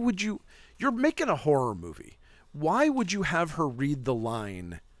 why would you? You're making a horror movie. Why would you have her read the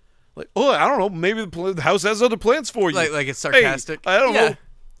line? Like, oh, I don't know, maybe the house has other plans for you. Like it's sarcastic. Hey, I don't know.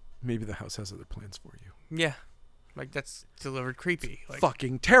 Maybe the house has other plans for you. Yeah. Like, that's delivered creepy. Like,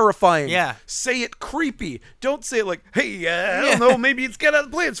 fucking terrifying. Yeah. Say it creepy. Don't say it like, hey, I don't know, maybe it's got other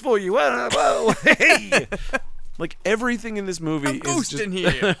plans for you. Well, hey. Like, everything in this movie is ghost in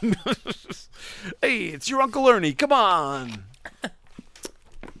here. Hey, it's your Uncle Ernie. Come on.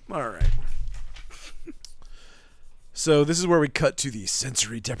 All right. So this is where we cut to the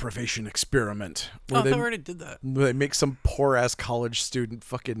sensory deprivation experiment. I already did that. Where they make some poor-ass college student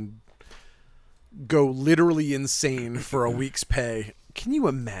fucking go literally insane for a week's pay. Can you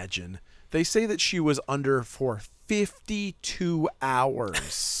imagine? They say that she was under for 52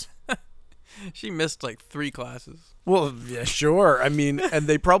 hours. She missed like 3 classes. Well, yeah, sure. I mean, and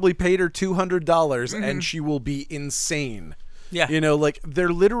they probably paid her $200 and she will be insane. Yeah. You know, like, they're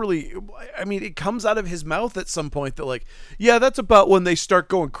literally, I mean, it comes out of his mouth at some point that, like, yeah, that's about when they start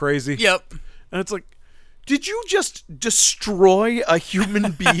going crazy. Yep. And it's like, did you just destroy a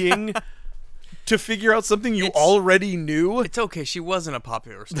human being to figure out something you already knew? It's okay. She wasn't a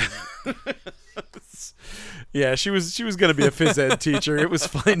popular student. Yeah, she was going to be a phys ed teacher. It was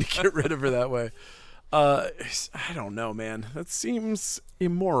fine to get rid of her that way. I don't know, man. That seems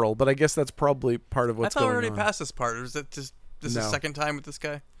immoral, but I guess that's probably part of what's going on. I thought we already passed this part. Or is that just this is the second time with this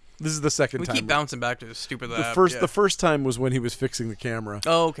guy? This is the second time. We keep bouncing back to this stupid lab. The first time was when he was fixing the camera.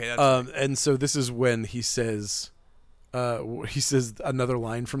 Oh, okay. That's right. And so this is when he says another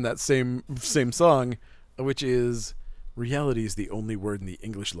line from that same song, which is, reality is the only word in the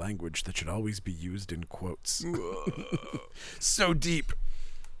English language that should always be used in quotes. So deep.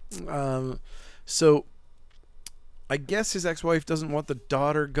 So I guess his ex-wife doesn't want the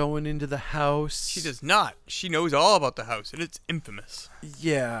daughter going into the house. She does not. She knows all about the house, and it's infamous.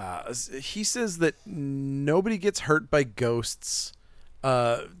 Yeah. He says that nobody gets hurt by ghosts.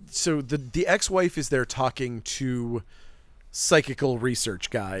 So the ex-wife is there talking to psychical research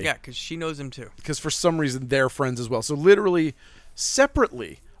guy. Yeah, because she knows him too. Because for some reason they're friends as well. So literally,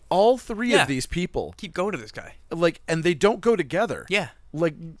 separately, all three of these people keep going to this guy. Like, and they don't go together. Yeah.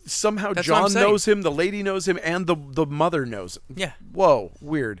 Like, somehow John knows him, the lady knows him, and the mother knows him. Yeah. Whoa,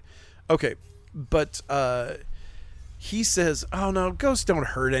 weird. Okay, but he says, oh no, ghosts don't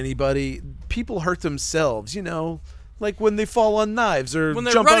hurt anybody. People hurt themselves, you know, like when they fall on knives or when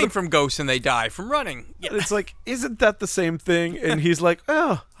they're jump running from ghosts and they die from running. Yeah. It's like, isn't that the same thing? And he's like,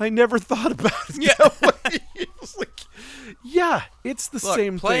 oh, I never thought about it. Yeah. It's like, yeah, it's the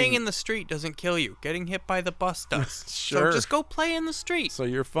same thing. Playing in the street doesn't kill you. Getting hit by the bus does. Sure. So just go play in the street. So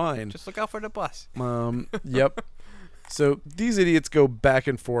you're fine. Just look out for the bus. Yep. So these idiots go back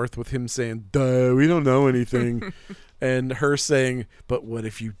and forth with him saying, duh, we don't know anything. And her saying, but what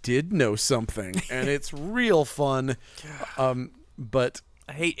if you did know something? And it's real fun. But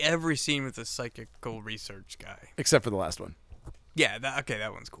I hate every scene with the psychical research guy. Except for the last one. Yeah,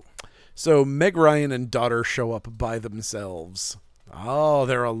 that one's cool. So Meg Ryan and daughter show up by themselves. Oh,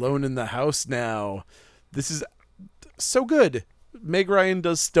 they're alone in the house now. This is so good. Meg Ryan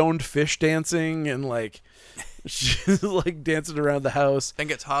does stoned fish dancing and like she's like dancing around the house. Then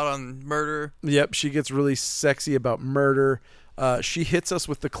gets hot on murder. Yep, she gets really sexy about murder. She hits us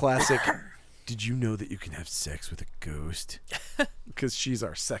with the classic, did you know that you can have sex with a ghost? Because she's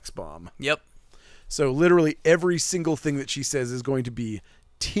our sex bomb. Yep. So literally every single thing that she says is going to be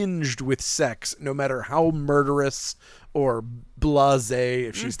tinged with sex, no matter how murderous or blasé.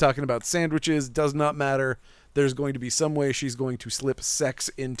 If she's talking about sandwiches, does not matter. There's going to be some way she's going to slip sex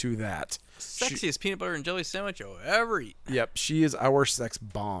into that. Sexiest peanut butter and jelly sandwich you'll ever eat. Yep, she is our sex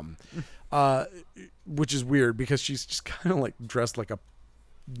bomb. Which is weird because she's just kind of like dressed like a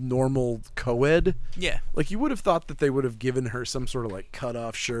normal co-ed. Yeah. Like you would have thought that they would have given her some sort of like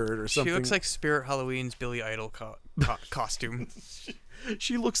cut-off shirt or something. She looks like Spirit Halloween's Billy Idol costume.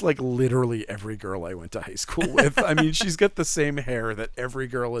 She looks like literally every girl I went to high school with. I mean, she's got the same hair that every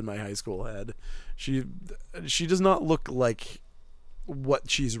girl in my high school had. She does not look like what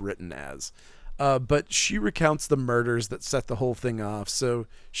she's written as. But she recounts the murders that set the whole thing off. So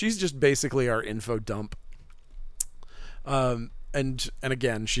she's just basically our info dump. And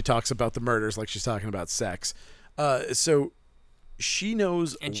again, she talks about the murders like she's talking about sex. So she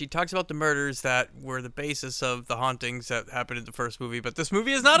knows, and she talks about the murders that were the basis of the hauntings that happened in the first movie. But this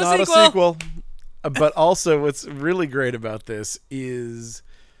movie is not a sequel. But also, what's really great about this is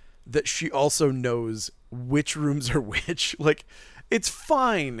that she also knows which rooms are which. Like, it's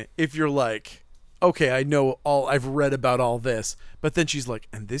fine if you're like, okay, I've read about all this, but then she's like,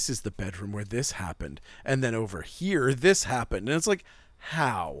 and this is the bedroom where this happened, and then over here this happened, and it's like,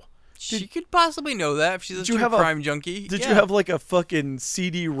 how? She could possibly know that if she's a true crime junkie. Did you have like a fucking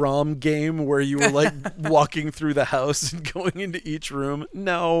CD-ROM game where you were like walking through the house and going into each room?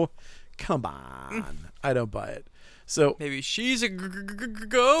 No, come on, I don't buy it. So maybe she's a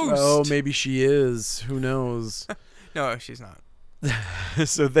ghost. Oh, maybe she is. Who knows? No, she's not.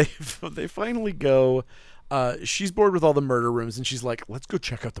 So they finally go. She's bored with all the murder rooms, and she's like, let's go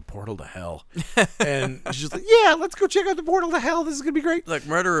check out the portal to hell. And she's like, yeah, let's go check out the portal to hell. This is going to be great. Look,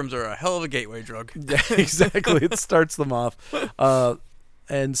 murder rooms are a hell of a gateway drug. Yeah, exactly. It starts them off.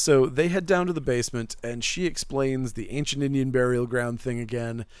 And so they head down to the basement, and she explains the ancient Indian burial ground thing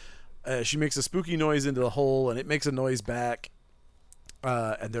again. She makes a spooky noise into the hole, and it makes a noise back.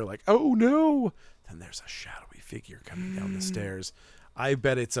 And they're like, oh, no. Then there's a shadowy figure coming down the stairs. I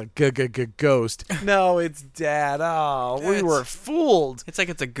bet it's a ghost. No, it's Dad. Oh, we were fooled. It's like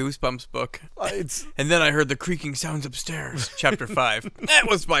it's a Goosebumps book. And then I heard the creaking sounds upstairs. Chapter 5. That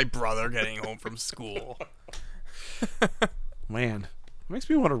was my brother getting home from school. Man, it makes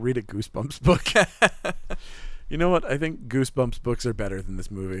me want to read a Goosebumps book. You know what? I think Goosebumps books are better than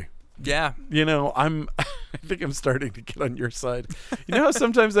this movie. Yeah. You know, I think I'm starting to get on your side. You know how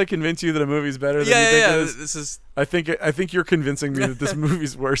sometimes I convince you that a movie's better than you think it is? This is. I think you're convincing me that this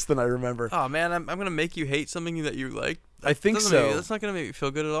movie's worse than I remember. Oh man, I'm gonna make you hate something that you like. I think so. That's not gonna make me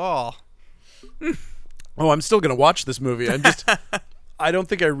feel good at all. Oh, I'm still gonna watch this movie. I don't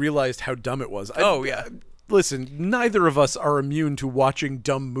think I realized how dumb it was. Listen, neither of us are immune to watching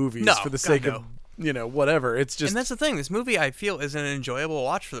dumb movies for the sake of, whatever. It's just, and that's the thing. This movie, I feel, is an enjoyable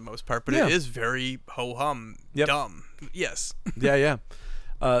watch for the most part, but it is very ho-hum, dumb. Yes. Yeah.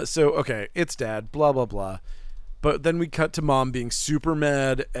 So, okay, it's Dad, blah, blah, blah. But then we cut to Mom being super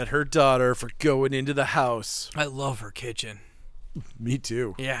mad at her daughter for going into the house. I love her kitchen. Me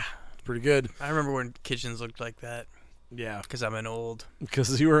too. Yeah. It's pretty good. I remember when kitchens looked like that. Yeah. Because I'm an old.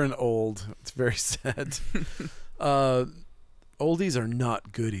 Because you were an old. It's very sad. Oldies are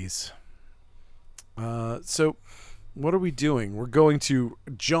not goodies. So what are we doing? We're going to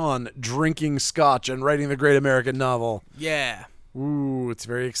John drinking scotch and writing the great American novel. Yeah. Ooh, it's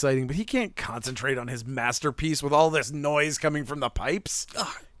very exciting, but he can't concentrate on his masterpiece with all this noise coming from the pipes. Ugh.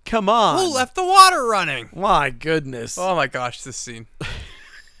 Come on. Who left the water running? My goodness. Oh my gosh, this scene.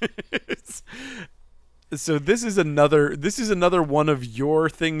 So this is another one of your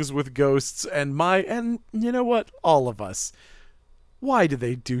things with ghosts and you know what? All of us. Why do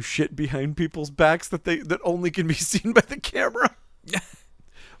they do shit behind people's backs that only can be seen by the camera?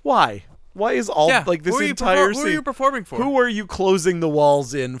 Why? Why is this entire scene? Who are you performing for? Who are you closing the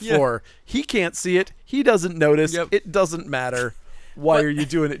walls in for? He can't see it. He doesn't notice. Yep. It doesn't matter. Why are you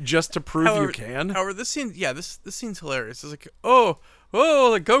doing it? Just to prove you can? However, this scene, this scene's hilarious. It's like, oh,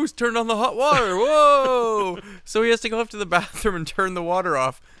 the ghost turned on the hot water. Whoa! So he has to go up to the bathroom and turn the water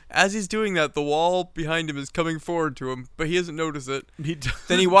off. As he's doing that, the wall behind him is coming forward to him, but he doesn't notice it.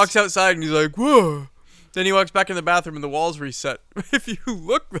 Then he walks outside and he's like, whoa! Then he walks back in the bathroom and the wall's reset. If you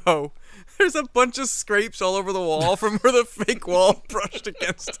look, though, there's a bunch of scrapes all over the wall from where the fake wall brushed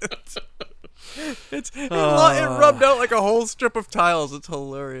against it. It rubbed out like a whole strip of tiles. It's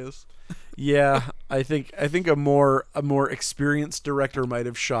hilarious. Yeah, I think a more experienced director might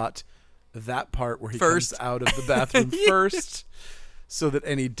have shot that part where he comes out of the bathroom first, so that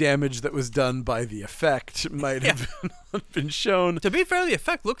any damage that was done by the effect might have been shown. To be fair, the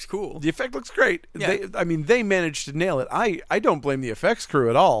effect looks cool. The effect looks great. Yeah. They managed to nail it. I don't blame the effects crew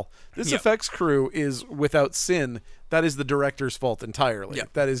at all. This effects crew is without sin. That is the director's fault entirely.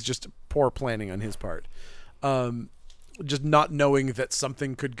 Yep. That is just poor planning on his part. Just not knowing that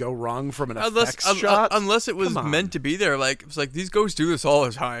something could go wrong from an effects shot. Unless it was meant to be there. Like, it's like, these ghosts do this all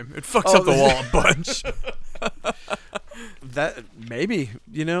the time. It fucks up the wall a bunch. That maybe,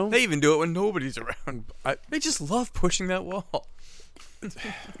 they even do it when nobody's around. They just love pushing that wall.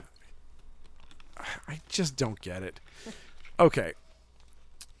 I just don't get it. Okay.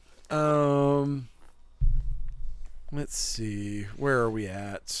 Let's see. Where are we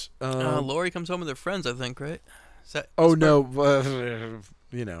at? Laurie comes home with her friends, I think, right? No.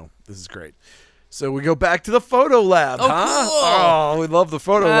 This is great. So we go back to the photo lab, oh, huh? Cool. Oh, we love the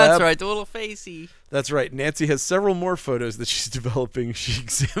photo lab. That's right, the little facey. That's right. Nancy has several more photos that she's developing. She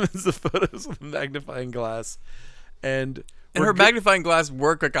examines the photos with a magnifying glass. And her magnifying glass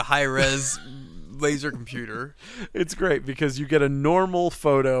work like a high-res laser computer. It's great because you get a normal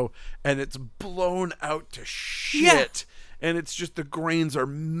photo and it's blown out to shit. Yeah. And it's just the grains are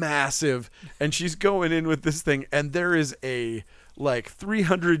massive. And she's going in with this thing and there is a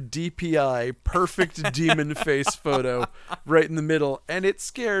 300 DPI perfect demon face photo right in the middle. And it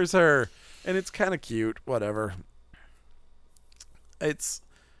scares her. And it's kind of cute. Whatever. It's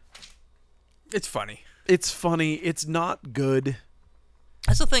funny. It's funny. It's not good.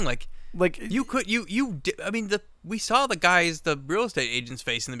 That's the thing. We saw the real estate agent's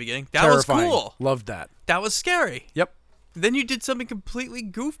face in the beginning. That terrifying. Was cool. Loved that. That was scary. Yep. Then you did something completely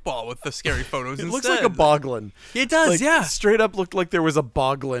goofball with the scary photos. It instead. Looks like a boglin. It does, yeah. Straight up looked like there was a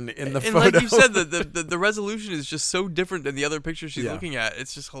boglin in the photo. And like you said, the resolution is just so different than the other pictures she's looking at.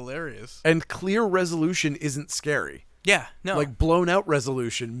 It's just hilarious. And clear resolution isn't scary. Yeah, no. Like blown out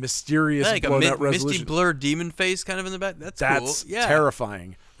resolution, mysterious blown out resolution. Misty blur demon face kind of in the back. That's cool. Yeah.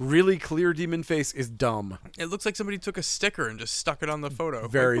 Terrifying. Really clear demon face is dumb. It looks like somebody took a sticker and just stuck it on the photo.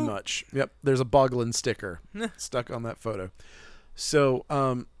 Very much. Yep. There's a boglin sticker stuck on that photo. So,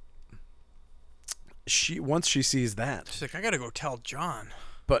 once she sees that, she's like, I gotta go tell John.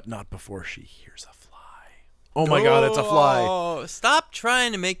 But not before she hears a fly. Oh my God, it's a fly. Stop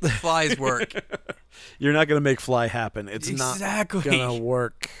trying to make the flies work. You're not going to make fly happen. It's exactly. not going to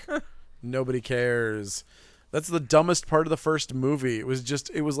work. Nobody cares. That's the dumbest part of the first movie. It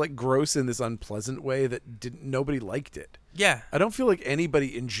was like gross in this unpleasant way that nobody liked it. Yeah. I don't feel like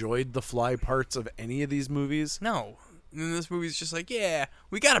anybody enjoyed the fly parts of any of these movies. No. And this movie's just like, yeah,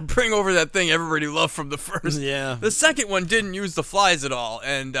 we got to bring over that thing everybody loved from the first. Yeah. The second one didn't use the flies at all,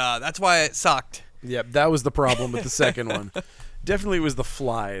 and that's why it sucked. Yep, that was the problem with the second one. Definitely was the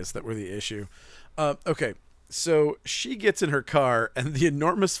flies that were the issue. Okay, so she gets in her car, and the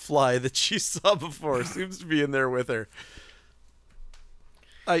enormous fly that she saw before seems to be in there with her.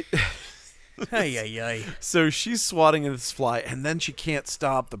 So she's swatting at this fly, and then she can't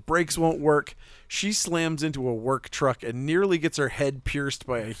stop. The brakes won't work. She slams into a work truck and nearly gets her head pierced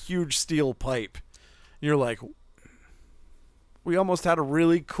by a huge steel pipe. And you're like, we almost had a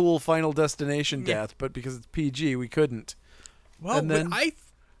really cool Final Destination death, but because it's PG, we couldn't. Well, and then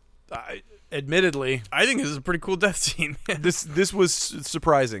admittedly, I think this is a pretty cool death scene. This was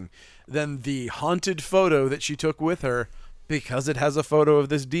surprising. Then the haunted photo that she took with her, because it has a photo of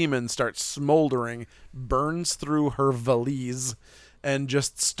this demon, starts smoldering, burns through her valise, and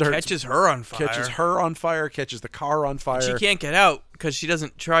just catches her on fire. Catches the car on fire. She can't get out because she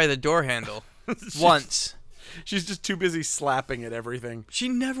doesn't try the door handle once. She's just too busy slapping at everything. She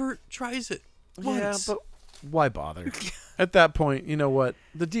never tries it once. Yeah, but why bother? At that point, you know what?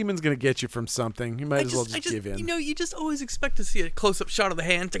 The demon's going to get you from something. You might as well just give in. You just always expect to see a close-up shot of the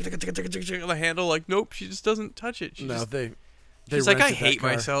hand, on the handle. Like, nope, she just doesn't touch it. She's like, I hate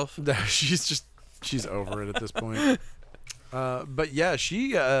myself. No, she's over it at this point. But yeah,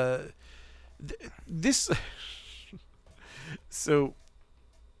 she so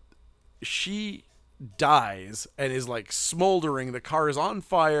she dies and is like smoldering. The car is on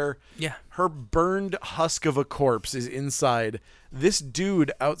fire. Yeah. Her burned husk of a corpse is inside. This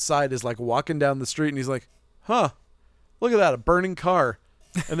dude outside is like walking down the street and he's like, huh, look at that, a burning car.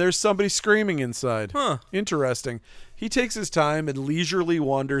 And there's somebody screaming inside. Huh. Interesting. He takes his time and leisurely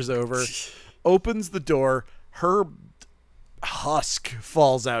wanders over, opens the door. Her husk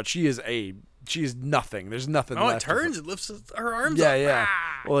falls out. She is nothing. There's nothing left. Oh, it turns. It lifts her arms up. Yeah.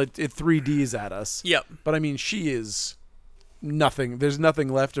 Well, it 3Ds at us. Yep. But I mean, she is nothing. There's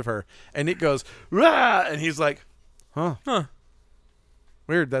nothing left of her. And it goes, rah! And he's like, huh.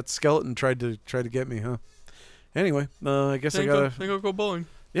 Weird. That skeleton tried to get me, huh? Anyway, I guess I gotta go bowling.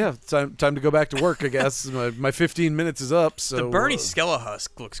 Yeah, time to go back to work, I guess. My 15 minutes is up. So the Bernie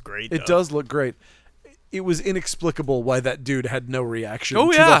Skelehusk looks great. It does look great. It was inexplicable why that dude had no reaction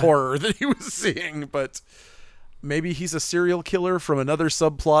to the horror that he was seeing, but maybe he's a serial killer from another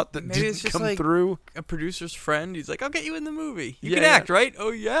subplot that didn't come like through. A producer's friend. He's like, I'll get you in the movie. You can act, right?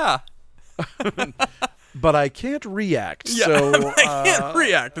 Oh, yeah. But I can't react. Yeah, so I can't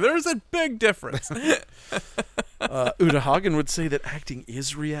react. There's a big difference. Uta Hagen would say that acting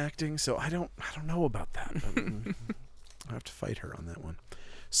is reacting, so I don't know about that. I have to fight her on that one.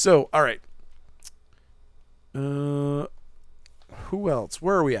 So, all right. Who else?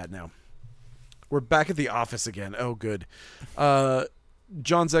 Where are we at now? We're back at the office again. Oh, good.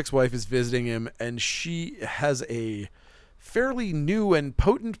 John's ex-wife is visiting him, and she has a fairly new and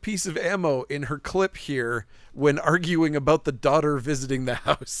potent piece of ammo in her clip here when arguing about the daughter visiting the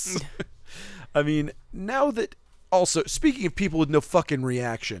house. I mean, now that... Also, speaking of people with no fucking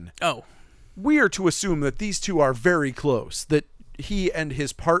reaction... Oh. We are to assume that these two are very close, that he and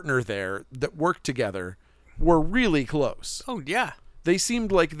his partner there that worked together were really close. Oh, yeah. They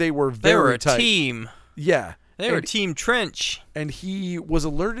seemed like they were very tight. They were a team. Yeah. They were Team Trench. And he was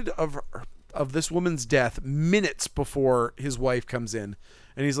alerted of this woman's death minutes before his wife comes in.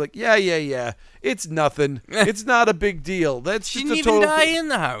 And he's like, yeah. It's nothing. It's not a big deal. That's she just didn't even die in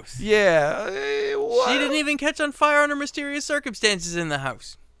the house. Yeah. She didn't even catch on fire under mysterious circumstances in the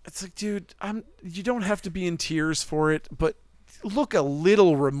house. It's like, dude, you don't have to be in tears for it, but look a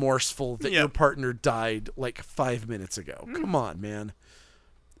little remorseful that your partner died like 5 minutes ago. Come on, man.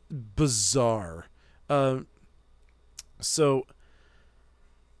 Bizarre. So,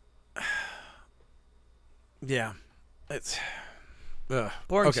 yeah, it's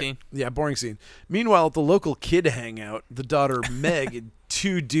boring scene. Yeah, boring scene. Meanwhile, at the local kid hangout, the daughter Meg and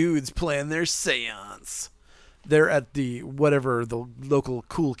two dudes plan their seance. They're at whatever the local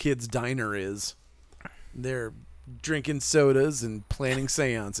cool kids diner is. They're drinking sodas and planning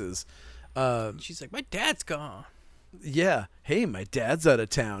seances. She's like, my dad's gone. Yeah. Hey, my dad's out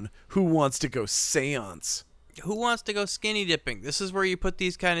of town. Who wants to go seance? Who wants to go skinny dipping? This is where you put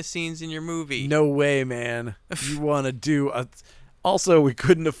these kind of scenes in your movie. No way, man. You want to do a... Also, we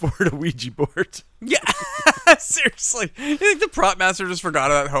couldn't afford a Ouija board. Yeah, seriously. You think the prop master just forgot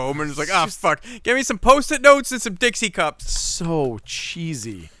it at home and was like, oh, fuck. Give me some Post-it notes and some Dixie cups. So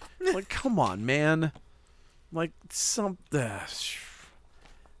cheesy. Like, come on, man. Like,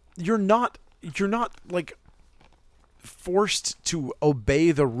 you're not, like, forced to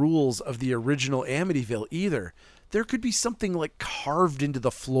obey the rules of the original Amityville either. There could be something like carved into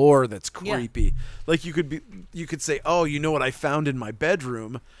the floor that's creepy. Yeah. Like you could say, oh, you know what I found in my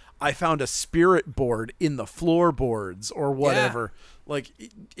bedroom? I found a spirit board in the floorboards or whatever. Yeah. Like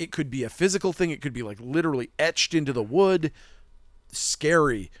it could be a physical thing. It could be like literally etched into the wood.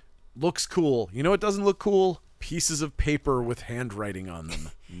 Scary. Looks cool. You know what doesn't look cool? Pieces of paper with handwriting on them.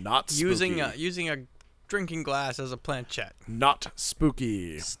 Not spooky. Using a drinking glass as a planchette. Not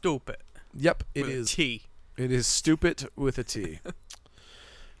spooky. Stupid. Yep, it with is. A T. It is stupid with a T.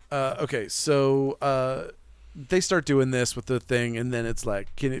 Okay, so they start doing this with the thing, and then it's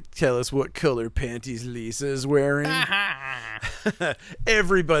like, can it tell us what color panties Lisa is wearing?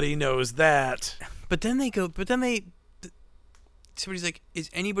 Everybody knows that. But then somebody's like, is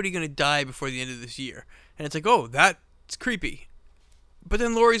anybody going to die before the end of this year? And it's like, oh, that's creepy. But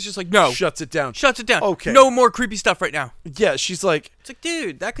then Laurie's just like, no. Shuts it down. Okay. No more creepy stuff right now. Yeah, she's like... It's like,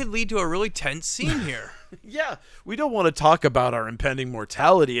 dude, that could lead to a really tense scene here. Yeah, we don't want to talk about our impending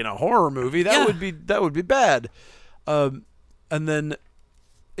mortality in a horror movie. That would be bad. And then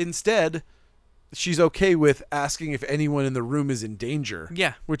instead, she's okay with asking if anyone in the room is in danger.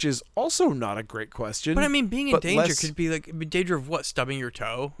 Yeah. Which is also not a great question. But I mean, being in danger could be like, danger of what? Stubbing your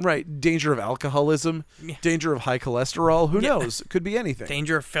toe? Right. Danger of alcoholism. Yeah. Danger of high cholesterol. Who knows? It could be anything.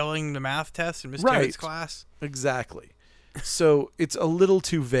 Danger of failing the math test in Miss Timmons' class. Exactly. So it's a little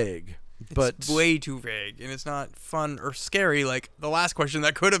too vague. It's way too vague, and it's not fun or scary like the last question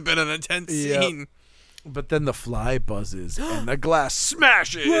that could have been an intense scene. But then the fly buzzes, and the glass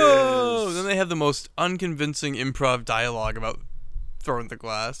smashes! Whoa! Then they have the most unconvincing improv dialogue about throwing the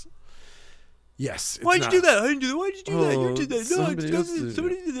glass. Yes. Why'd you do that? I didn't do that. Why'd you do that? You did that. No,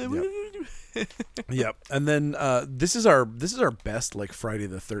 somebody did that. Yep. Yep. And then this is our best like Friday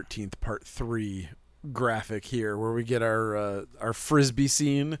the 13th Part 3 graphic here, where we get our frisbee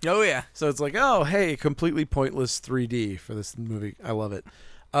scene. Oh yeah. So it's like, oh hey, completely pointless 3D for this movie. I love it.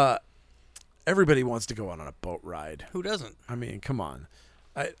 Everybody wants to go on a boat ride. Who doesn't? I mean, come on.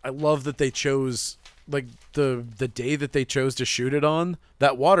 I love that they chose like the day that they chose to shoot it on.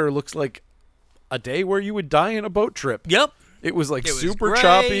 That water looks like a day where you would die in a boat trip. Yep. It was like super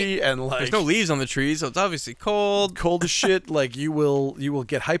choppy and like there's no leaves on the trees, so it's obviously cold. Cold as shit. Like you will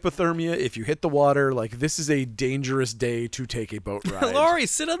get hypothermia if you hit the water. Like this is a dangerous day to take a boat ride. Laurie,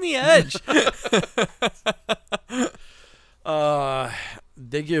 sit on the edge.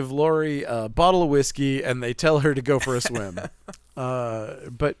 They give Laurie a bottle of whiskey and they tell her to go for a swim.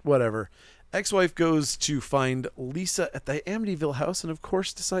 But whatever. Ex-wife goes to find Lisa at the Amityville house and of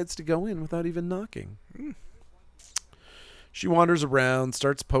course decides to go in without even knocking. She wanders around,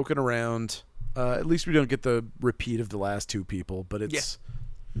 starts poking around. At least we don't get the repeat of the last two people, but it's,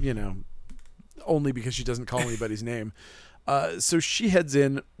 only because she doesn't call anybody's name. So she heads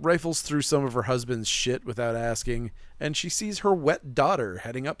in, rifles through some of her husband's shit without asking, and she sees her wet daughter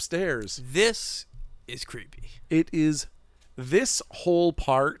heading upstairs. This is creepy. It is This whole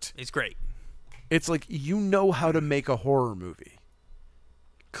part, it's great. It's like, you know how to make a horror movie.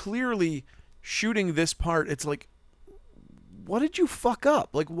 Clearly, shooting this part, it's like, what did you fuck up?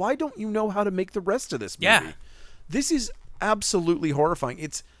 Like, why don't you know how to make the rest of this movie? Yeah. This is absolutely horrifying.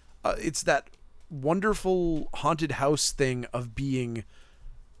 It's that wonderful haunted house thing of being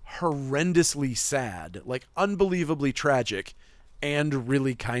horrendously sad, like unbelievably tragic, and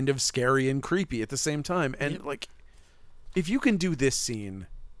really kind of scary and creepy at the same time. And like, if you can do this scene,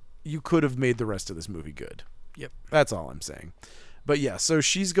 you could have made the rest of this movie good. Yep. That's all I'm saying. But yeah, so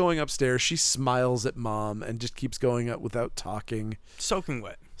she's going upstairs. She smiles at Mom and just keeps going up without talking. Soaking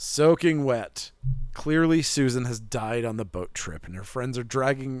wet. Soaking wet. Clearly, Susan has died on the boat trip, and her friends are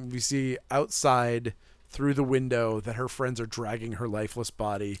dragging. We see outside through the window that her friends are dragging her lifeless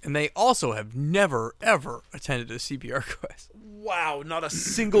body. And they also have never, ever attended a CPR class. Wow, not a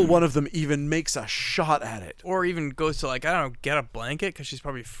single one of them even makes a shot at it. Or even goes to, like, I don't know, get a blanket because she's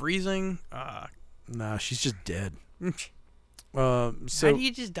probably freezing. Nah, she's just dead. So how do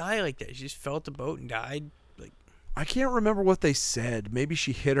you just die like that? She just fell at the boat and died? Like, I can't remember what they said. Maybe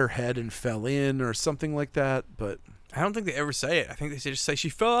she hit her head and fell in or something like that, but I don't think they ever say it. I think they just say she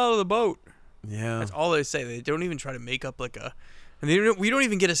fell out of the boat. Yeah. That's all they say. They don't even try to make up like a... And we don't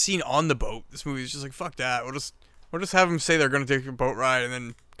even get a scene on the boat. This movie is just like, fuck that. We'll just have them say they're going to take a boat ride and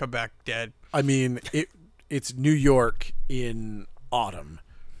then come back dead. I mean, it's New York in autumn.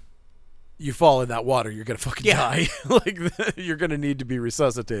 You fall in that water, you're going to fucking die. Like, you're going to need to be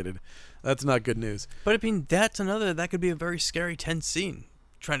resuscitated. That's not good news. But, I mean, that could be a very scary, tense scene.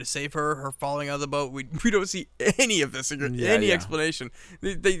 Trying to save her falling out of the boat. We don't see any of this, any explanation.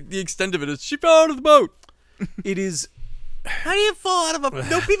 The extent of it is, she fell out of the boat. It is... How do you fall out of a...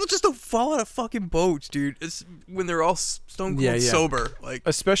 No, people just don't fall out of fucking boats, dude. It's when they're all stone cold sober. Like,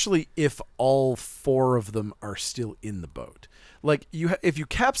 especially if all four of them are still in the boat. Like, if you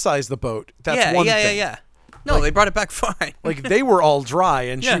capsize the boat, that's one thing. Yeah. No, like, they brought it back fine. Like, they were all dry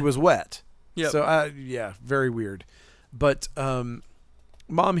and she was wet. Yeah. So, very weird. But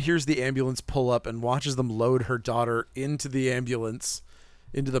Mom hears the ambulance pull up and watches them load her daughter into the ambulance,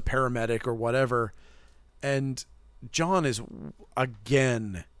 into the paramedic or whatever. And John is,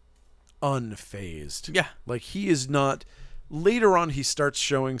 again, unfazed. Yeah. Like, he is not... Later on, he starts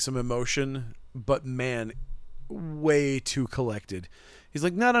showing some emotion, but, man... way too collected. He's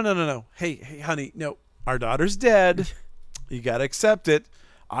like, no. Hey, honey, no. Our daughter's dead. You gotta accept it.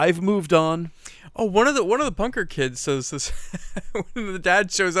 I've moved on. Oh, one of the punker kids says this when the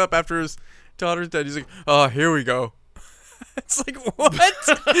dad shows up after his daughter's dead. He's like, oh, here we go. It's like, what?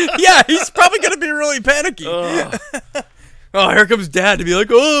 Yeah, he's probably gonna be really panicky. Oh, here comes Dad to be like,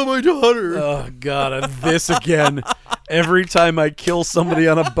 oh, my daughter. Oh, God, this again. Every time I kill somebody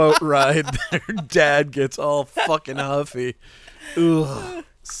on a boat ride, their dad gets all fucking huffy. Ugh.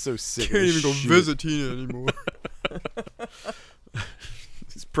 So sick. Can't even go visit Tina anymore.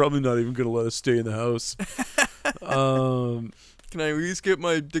 He's probably not even going to let us stay in the house. Can I at least get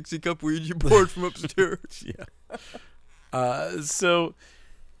my Dixie Cup Ouija board from upstairs? Yeah.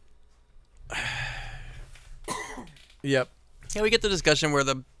 Yep. Yeah, we get the discussion where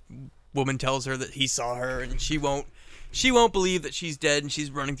the woman tells her that he saw her, and she won't believe that she's dead, and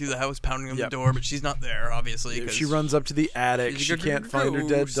she's running through the house, pounding on the door, but she's not there, obviously. She runs up to the attic. She can't find her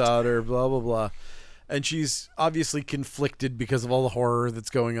dead daughter, blah, blah, blah. And she's obviously conflicted because of all the horror that's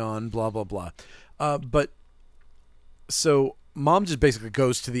going on, blah, blah, blah. But so Mom just basically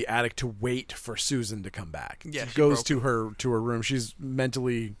goes to the attic to wait for Susan to come back. Yeah, she goes to her room. She's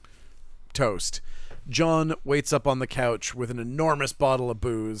mentally toast. John waits up on the couch with an enormous bottle of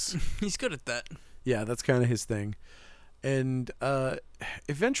booze. He's good at that. Yeah, that's kind of his thing. And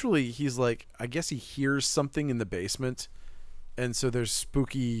eventually he's like, I guess he hears something in the basement. And so there's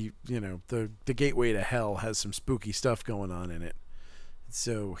spooky, the gateway to hell has some spooky stuff going on in it.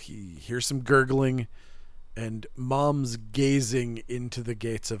 So he hears some gurgling, and Mom's gazing into the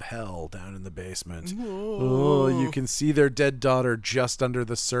gates of hell down in the basement. Whoa. Oh, you can see their dead daughter just under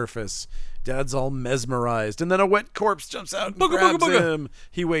the surface. Dad's all mesmerized, and then a wet corpse jumps out and grabs him.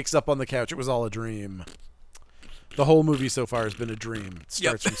 He wakes up on the couch. It was all a dream. The whole movie so far has been a dream. It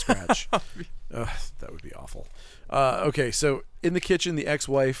starts from scratch. That would be awful. Okay, so in the kitchen, the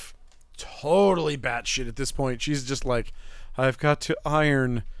ex-wife, totally batshit at this point. She's just like, I've got to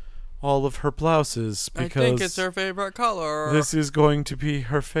iron all of her blouses because I think it's her favorite color. This is going to be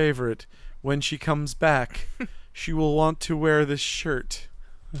her favorite. When she comes back, she will want to wear this shirt.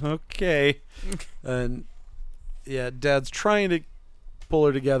 Okay. And yeah, Dad's trying to pull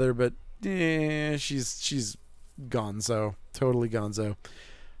her together, but she's gonzo. Totally gonzo.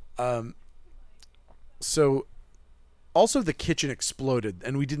 So Also, the kitchen exploded,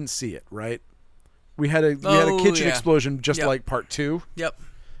 and we didn't see it, right? We had a kitchen explosion just like part 2. Yep.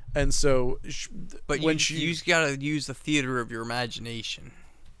 And so, but you gotta use the theater of your imagination.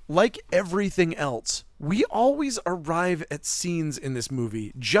 Like everything else, we always arrive at scenes in this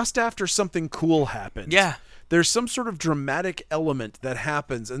movie just after something cool happens. Yeah. There's some sort of dramatic element that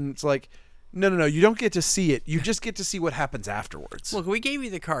happens, and it's like, no, you don't get to see it. You just get to see what happens afterwards. Look, we gave you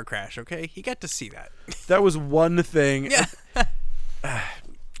the car crash, okay? You got to see that. That was one thing. Yeah.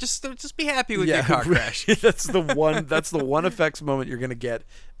 Just be happy with your car crash. That's the one effects moment you're going to get.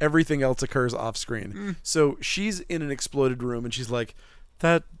 Everything else occurs off screen. So she's in an exploded room, and she's like,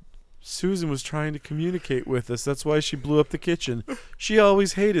 that Susan was trying to communicate with us. That's why she blew up the kitchen. She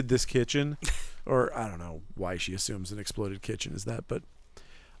always hated this kitchen. Or I don't know why she assumes an exploded kitchen is that, but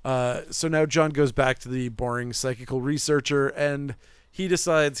so now John goes back to the boring psychical researcher, and he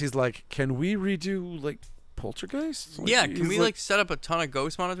decides, he's like, can we redo like Poltergeist? Like, yeah, can we like set up a ton of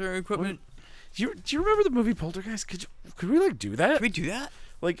ghost monitoring equipment? Do you remember the movie Poltergeist? Could we like do that? Can we do that?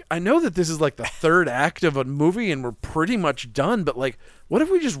 Like, I know that this is like the third act of a movie and we're pretty much done, but like, what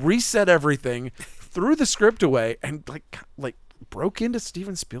if we just reset everything, threw the script away, and like broke into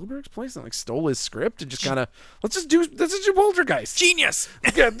Steven Spielberg's place and like stole his script and just kind of let's just do Poltergeist. Genius.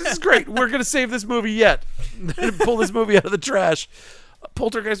 Yeah, this is great. We're gonna save this movie yet. Pull this movie out of the trash.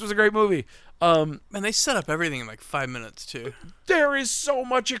 Poltergeist was a great movie. And they set up everything in like 5 minutes too. There is so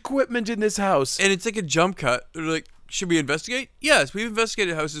much equipment in this house, and it's like a jump cut. They're like, should we investigate? Yes, we've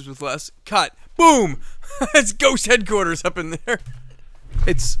investigated houses with less. Cut. Boom. It's ghost headquarters up in there.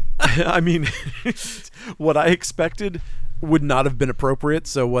 It's, I mean, what I expected would not have been appropriate,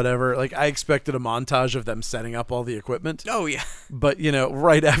 so whatever. Like, I expected a montage of them setting up all the equipment. Oh, yeah. But,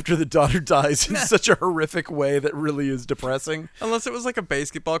 right after the daughter dies in such a horrific way that really is depressing. Unless it was like a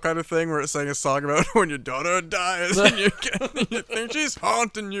basketball kind of thing where it sang a song about when your daughter dies and you think she's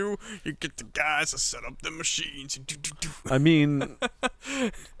haunting you. You get the guys to set up the machines. I mean,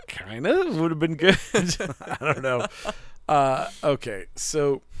 kind of would have been good. I don't know. Okay,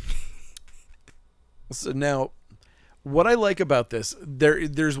 so now... what I like about this,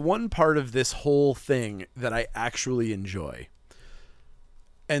 there's one part of this whole thing that I actually enjoy.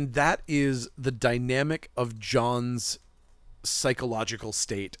 And that is the dynamic of John's psychological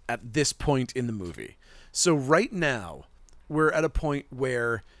state at this point in the movie. So right now, we're at a point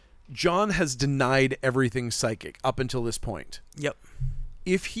where John has denied everything psychic up until this point. Yep.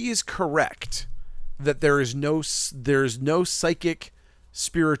 If he is correct that there's no psychic,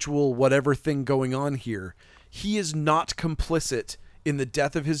 spiritual, whatever thing going on here, he is not complicit in the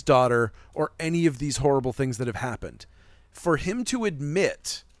death of his daughter or any of these horrible things that have happened. For him to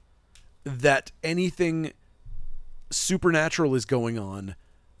admit that anything supernatural is going on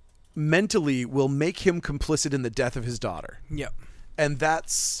mentally will make him complicit in the death of his daughter. Yep. And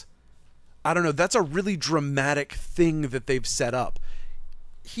that's, I don't know, that's a really dramatic thing that they've set up.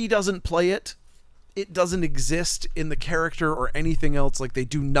 He doesn't play it. It doesn't exist in the character or anything else. Like, they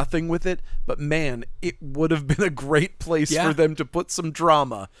do nothing with it. But man, it would have been a great place for them to put some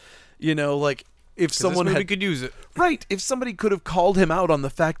drama. Like if someone could use it. Right. If somebody could have called him out on the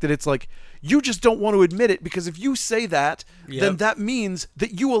fact that it's like, you just don't want to admit it because if you say that, then that means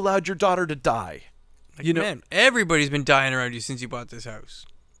that you allowed your daughter to die. Like, man, everybody's been dying around you since you bought this house.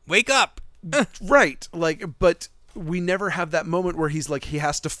 Wake up. Right. Like, but we never have that moment where he's like, he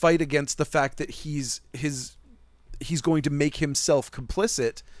has to fight against the fact that he's going to make himself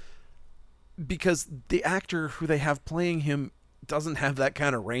complicit, because the actor who they have playing him doesn't have that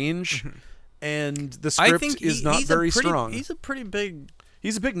kind of range, and the script is not very strong. He's a pretty big...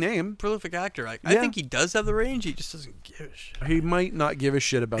 He's a big name. Prolific actor. I think he does have the range. He just doesn't give a shit. He might not give a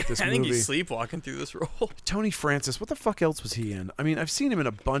shit about this movie. I think he's sleepwalking through this role. Tony Francis, what the fuck else was he in? I mean, I've seen him in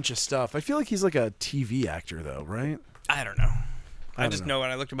a bunch of stuff. I feel like he's like a TV actor, though, right? I don't know. I just know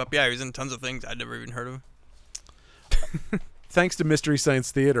when I looked him up. Yeah, he was in tons of things I'd never even heard of him. Thanks to Mystery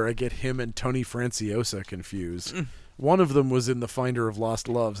Science Theater, I get him and Tony Franciosa confused. One of them was in The Finder of Lost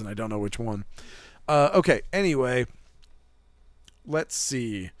Loves, and I don't know which one. Okay, anyway, let's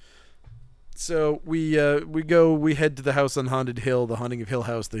see. So we head to the house on Haunted Hill, the Haunting of Hill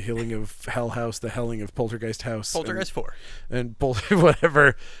House, the Hilling of Hell House, the Helling of Poltergeist House. Poltergeist 4. And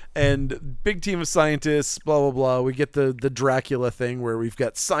whatever. And big team of scientists, blah, blah, blah. We get the Dracula thing where we've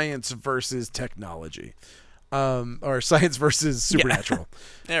got science versus technology. Or science versus supernatural.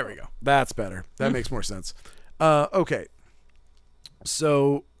 Yeah. There we go. That's better. That makes more sense. Okay.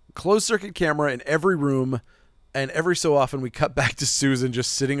 So closed circuit camera in every room. And every so often we cut back to Susan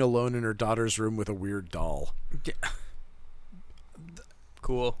just sitting alone in her daughter's room with a weird doll. Yeah.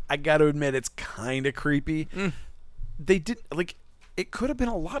 Cool. I got to admit, it's kind of creepy. they did like it could have been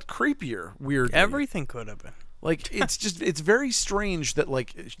a lot creepier. Weirdly, everything could have been. Like it's very strange that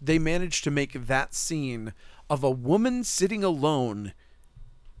like they managed to make that scene of a woman sitting alone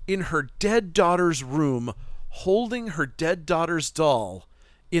in her dead daughter's room, holding her dead daughter's doll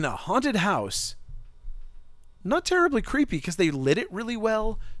in a haunted house. Not terribly creepy because they lit it really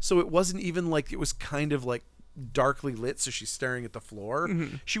well, so it wasn't even like it was kind of like darkly lit, so she's staring at the floor.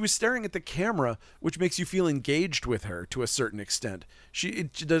 Mm-hmm. She was staring at the camera, which makes you feel engaged with her to a certain extent.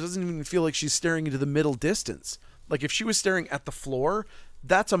 It doesn't even feel like she's staring into the middle distance. Like if she was staring at the floor,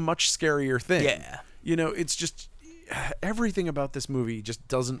 that's a much scarier thing. Yeah. You know, it's just everything about this movie just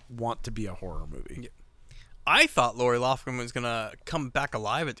doesn't want to be a horror movie. Yeah. I thought Lori Loughlin was gonna come back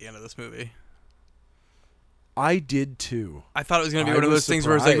alive at the end of this movie. I did too. I thought it was going to be one of those things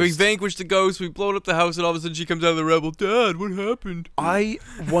where it's like, we vanquished the ghost, we blown up the house, and all of a sudden she comes out of the rubble. Dad, what happened? I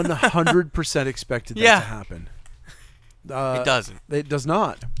 100% expected that to happen. It doesn't. It does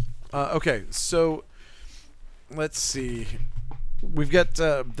not. Okay, so let's see. We've got,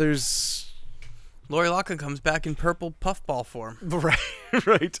 there's... Lori Loughlin comes back in purple puffball form.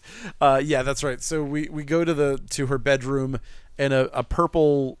 Right. Yeah, that's right. So we go to her bedroom, and a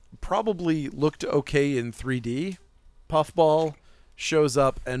purple, probably looked okay in 3D, puffball shows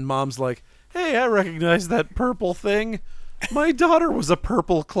up, and Mom's like, hey, I recognize that purple thing. My daughter was a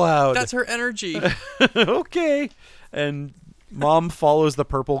purple cloud. That's her energy. Okay. And Mom follows the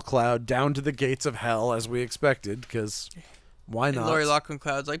purple cloud down to the gates of hell, as we expected, because why not? And Lori Loughlin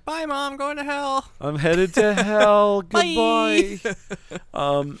Cloud's like, bye, Mom, going to hell. I'm headed to hell. Goodbye.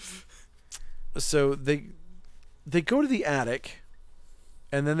 So they go to the attic,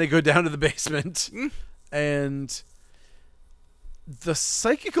 and then they go down to the basement, and the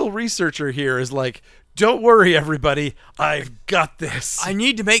psychical researcher here is like, don't worry, everybody, I've got this. I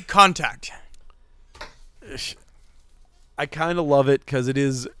need to make contact. I kind of love it because it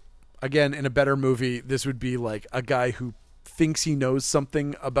is, again, in a better movie, this would be like a guy who thinks he knows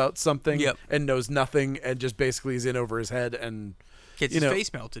something about something and knows nothing and just basically is in over his head and gets his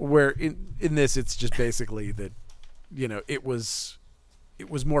face melted. Where in this, it's just basically that, it was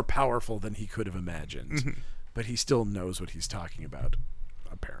more powerful than he could have imagined, mm-hmm. but he still knows what he's talking about,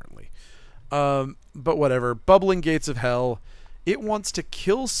 apparently. But whatever. Bubbling gates of hell. It wants to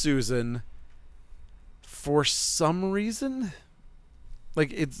kill Susan for some reason.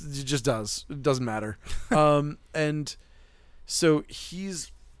 Like it just does. It doesn't matter. And so he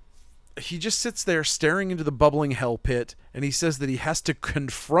just sits there staring into the bubbling hell pit, and he says that he has to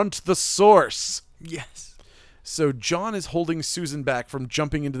confront the source. Yes. So John is holding Susan back from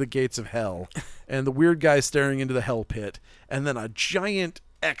jumping into the gates of hell, and the weird guy staring into the hell pit, and then a giant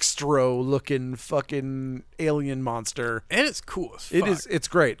extra-looking fucking alien monster. And it's cool as fuck. It's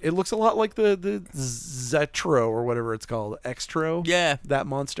great. It looks a lot like the Zetro or whatever it's called. Extro? Yeah. That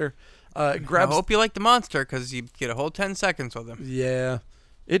monster. I hope you like the monster, because you get a whole 10 seconds with him. Yeah.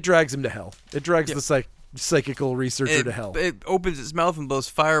 It drags him to hell. It drags the psychical researcher to hell. It opens its mouth and blows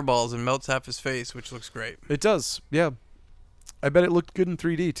fireballs and melts half his face, which looks great. It does, yeah. I bet it looked good in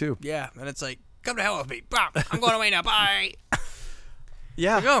 3D, too. Yeah, and it's like, come to hell with me. I'm going away now. Bye.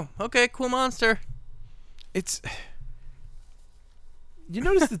 Yeah. Like, oh, okay, cool monster. It's... You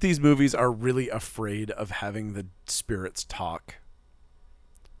notice that these movies are really afraid of having the spirits talk.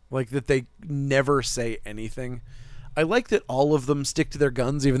 Like, that they never say anything. I like that all of them stick to their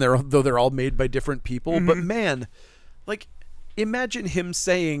guns, even though they're all made by different people. Mm-hmm. But man, like, imagine him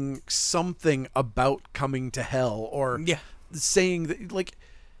saying something about coming to hell, or saying that, like,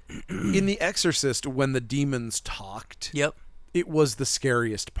 in The Exorcist, when the demons talked, it was the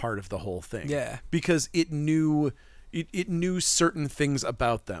scariest part of the whole thing. Yeah, because it knew certain things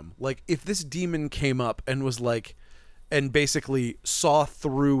about them. Like, if this demon came up and was like, and basically saw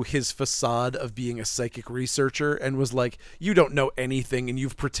through his facade of being a psychic researcher and was like, you don't know anything and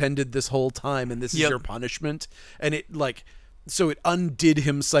you've pretended this whole time and this is your punishment. And it so it undid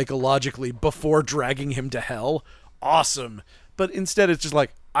him psychologically before dragging him to hell. Awesome. But instead it's just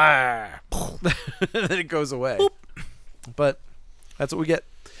like, and then it goes away. Boop. But that's what we get.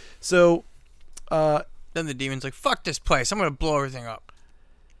 So, then the demon's like, fuck this place. I'm going to blow everything up.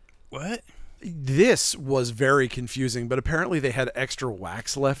 What? This was very confusing, but apparently they had extra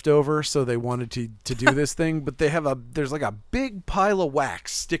wax left over, so they wanted to do this thing. But there's like a big pile of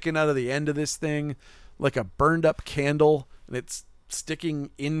wax sticking out of the end of this thing, like a burned up candle, and it's sticking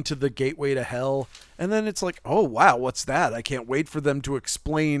into the gateway to hell. And then it's like, oh wow, what's that? I can't wait for them to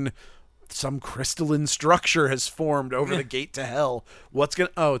explain. Some crystalline structure has formed over the gate to hell. It's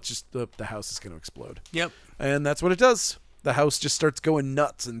just the house is gonna explode. Yep. And that's what it does. the house just starts going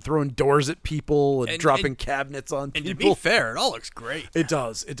nuts and throwing doors at people and dropping cabinets on people. And to be fair, it all looks great. It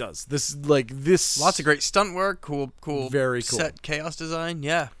does. This lots of great stunt work, cool, very cool set chaos design.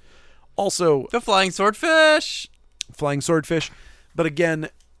 Yeah. Also, the flying swordfish. But again,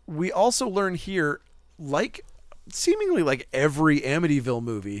 we also learn here, like seemingly like every Amityville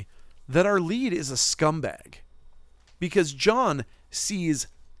movie, that our lead is a scumbag. Because John sees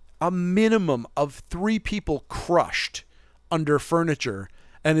a minimum of 3 people crushed under furniture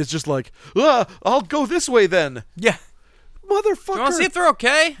and is just like, I'll go this way then. Yeah. Motherfucker. You want to see if they're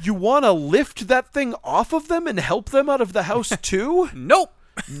okay? You want to lift that thing off of them and help them out of the house too? Nope,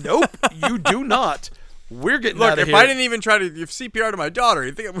 you do not. We're getting out of here. Look, if I didn't even try to give CPR to my daughter,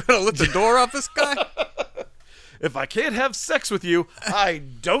 you think I'm going to lift the door off this guy? If I can't have sex with you, I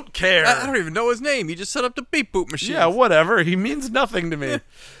don't care. I don't even know his name. He just set up the beep boop machine. Yeah, whatever. He means nothing to me.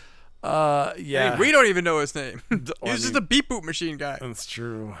 Yeah. Hey, we don't even know his name. He's just a beep boop machine guy. That's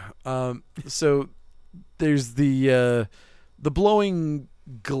true. So there's the blowing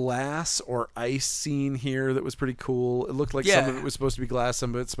glass or ice scene here that was pretty cool. It looked like some of it was supposed to be glass,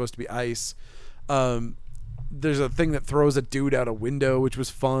 some of it's supposed to be ice. There's a thing that throws a dude out a window, which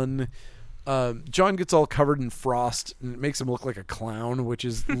was fun. John gets all covered in frost and it makes him look like a clown, which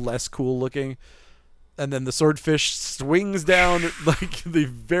is less cool looking. And then the swordfish swings down like the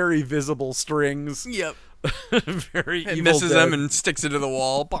very visible strings. Yep. Very it misses them and sticks it to the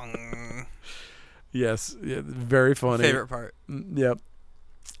wall. Bong. Yes. Yeah, very funny. Favorite part. Yep.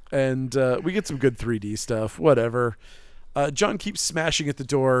 And we get some good 3D stuff. Whatever. John keeps smashing at the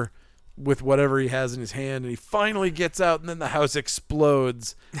door with whatever he has in his hand, and he finally gets out, and then the house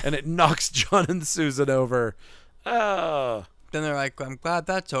explodes, and it knocks John and Susan over. Oh. Then they're like, I'm glad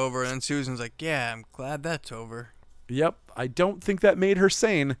that's over. And then Susan's like, yeah, I'm glad that's over. Yep. I don't think that made her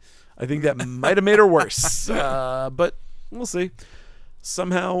sane. I think that might have made her worse. But we'll see.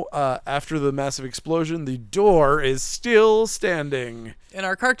 Somehow, after the massive explosion, the door is still standing. And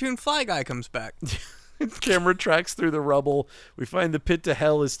our cartoon fly guy comes back. Camera tracks through the rubble. We find the pit to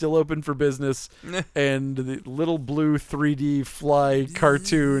hell is still open for business. And the little blue 3D fly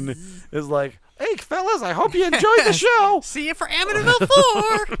cartoon is like, hey, fellas, I hope you enjoyed the show. See you for Amityville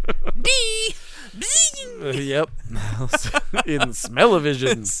 4. D. Yep. In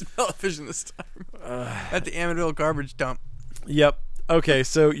Smell-O-Vision. Smell-O-Vision this time. At the Amityville garbage dump. Yep. Okay,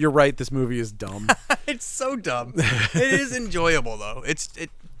 so you're right. This movie is dumb. It's so dumb. It is enjoyable, though.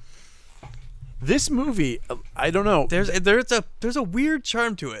 This movie, I don't know. There's a weird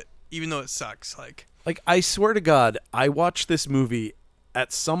charm to it, even though it sucks. Like I swear to God, I watched this movie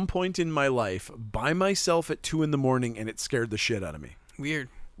at some point in my life by myself at 2 a.m, and it scared the shit out of me. Weird.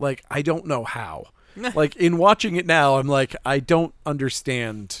 Like, I don't know how. Like, in watching it now, I'm like, I don't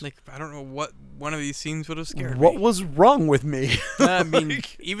understand. Like, I don't know what one of these scenes would have scared me. What was wrong with me? I mean,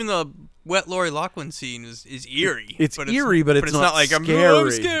 even the wet Lori Loughlin scene is eerie. It's eerie, but it's not like scary.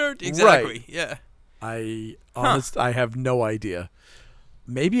 I'm scared. Exactly. Right. Yeah. I have no idea.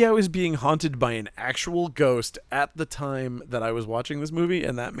 Maybe I was being haunted by an actual ghost at the time that I was watching this movie,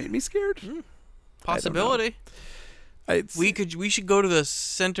 and that made me scared. Possibility. We should go to the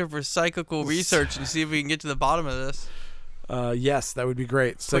Center for Psychical Research and see if we can get to the bottom of this. Yes, that would be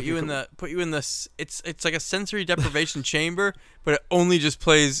great. Put you in the. It's like a sensory deprivation chamber, but it only just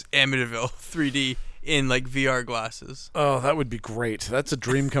plays Amityville 3D in like VR glasses. Oh, that would be great. That's a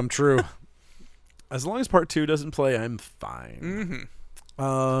dream come true. As long as part 2 doesn't play, I'm fine.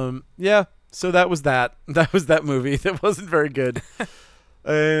 Mm-hmm. Yeah. So that was that. That was that movie. That wasn't very good.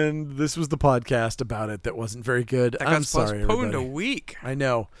 And this was the podcast about it that wasn't very good. I'm sorry, postponed everybody. a week. I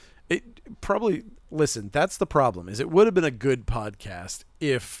know. It probably. Listen, that's the problem. Is it would have been a good podcast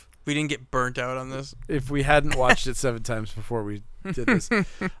if we didn't get burnt out on this. If we hadn't watched it 7 times before we did this.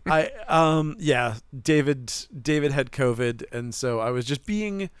 David had COVID, and so I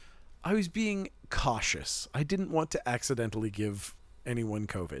was being cautious. I didn't want to accidentally give anyone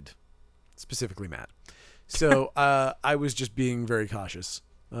COVID, specifically Matt. So I was just being very cautious.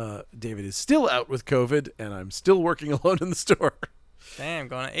 David is still out with COVID, and I'm still working alone in the store. Damn,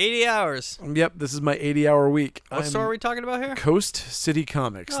 going to 80 hours. Yep, this is my 80-hour week. What store are we talking about here? Coast City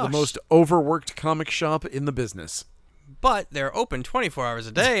Comics, the most overworked comic shop in the business. But they're open 24 hours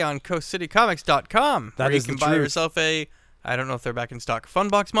a day on coastcitycomics.com. That is the truth. You can buy yourself I don't know if they're back in stock,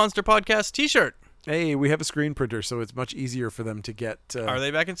 Funbox Monster Podcast t-shirt. Hey, we have a screen printer, so it's much easier for them to get... Are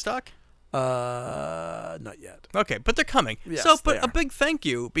they back in stock? Not yet. Okay, but they're coming. Yes, so, but a big thank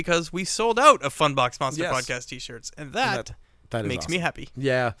you, because we sold out of Funbox Monster Podcast t-shirts, and that makes awesome. me happy.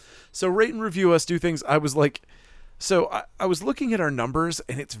 Yeah. So rate and review us, do things. I was like, So I was looking at our numbers,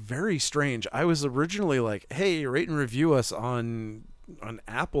 and it's very strange. I was originally like, hey, rate and review us on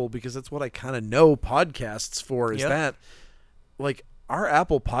Apple, because that's what I kind of know podcasts for, is that, like, our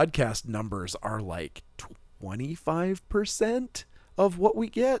Apple podcast numbers are like 25% of what we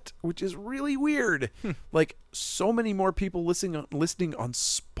get, which is really weird. Like, so many more people listening on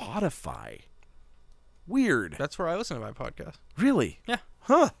Spotify. Weird. That's where I listen to my podcast. Really? Yeah.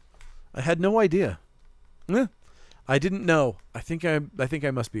 Huh. I had no idea. I didn't know. I think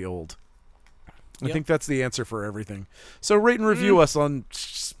I must be old. I think that's the answer for everything. So rate and review us on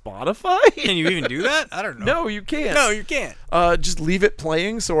Spotify? Can you even do that? I don't know. No, you can't. No, you can't. Just leave it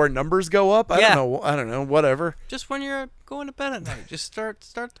playing so our numbers go up. I don't know. Whatever. Just when you're going to bed at night, just start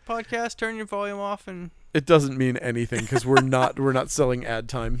the podcast, turn your volume off, and it doesn't mean anything because we're not selling ad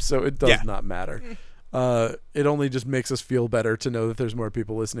time, so it does not matter. It only just makes us feel better to know that there's more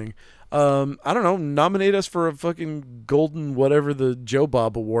people listening. I don't know. Nominate us for a fucking golden whatever the Joe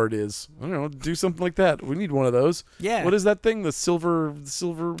Bob Award is. I don't know. Do something like that. We need one of those. Yeah. What is that thing? The silver.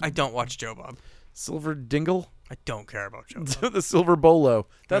 I don't watch Joe Bob. Silver dingle. I don't care about Joe Bob. The silver bolo.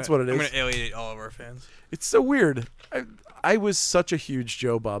 That's what it is. I'm gonna alienate all of our fans. It's so weird. I was such a huge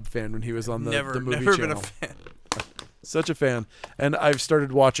Joe Bob fan when he was on the movie never channel. Been a fan. Such a fan, and I've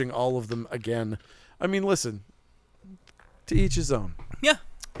started watching all of them again. I mean, listen, to each his own. Yeah.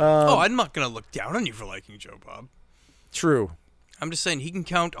 I'm not going to look down on you for liking Joe Bob. True. I'm just saying he can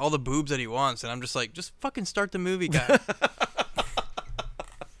count all the boobs that he wants, and I'm just like, just fucking start the movie, guy.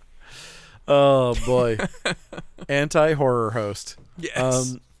 Oh, boy. Anti-horror host.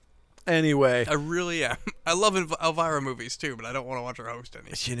 Yes. Anyway. I really am. I love Elvira movies, too, but I don't want to watch her host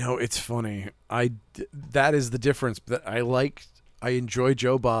any. You know, it's funny. That is the difference. That I enjoy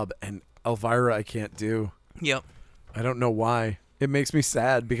Joe Bob, and Elvira I can't do. Yep. I don't know why. It makes me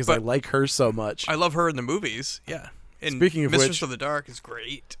sad because I like her so much. I love her in the movies. Yeah. And speaking of Mistress of the Dark is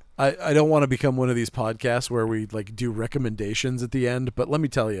great. I don't want to become one of these podcasts where we like do recommendations at the end, but let me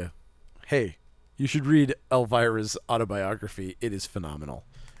tell you, hey, you should read Elvira's autobiography. It is phenomenal.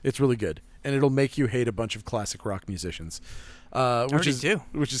 It's really good, and it'll make you hate a bunch of classic rock musicians. Which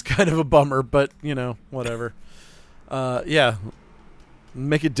is kind of a bummer, but you know, whatever. Yeah.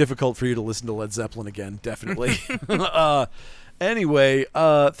 Make it difficult for you to listen to Led Zeppelin again, definitely. Anyway,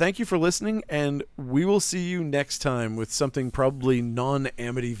 thank you for listening, and we will see you next time with something probably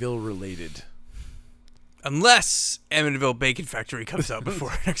non-Amityville related. Unless Amityville Bacon Factory comes out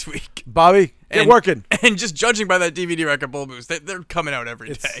before next week. Bobby, get working. And just judging by that DVD record, Bull Moose, they're coming out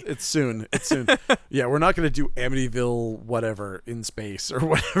every day. It's soon. It's soon. Yeah, we're not going to do Amityville whatever in space or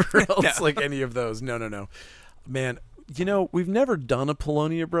whatever else, like any of those. No. Man, you know, we've never done a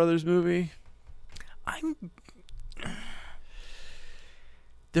Polonia Brothers movie.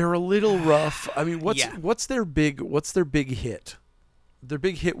 They're a little rough. I mean, what's their big hit? Their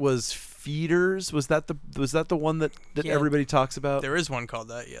big hit was Feeders. Was that the one that everybody talks about? There is one called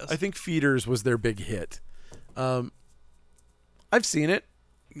that, yes. I think Feeders was their big hit. I've seen it.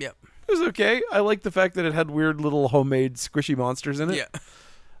 Yep. It was okay. I like the fact that it had weird little homemade squishy monsters in it. Yeah.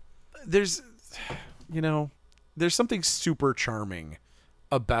 There's something super charming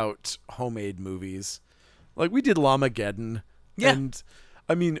about homemade movies. Like we did Llamageddon. Yeah. And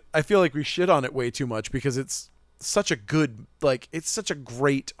I mean, I feel like we shit on it way too much because it's such a great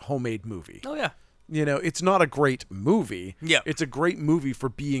homemade movie. Oh, yeah. You know, it's not a great movie. Yeah. It's a great movie for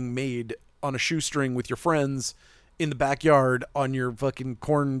being made on a shoestring with your friends in the backyard on your fucking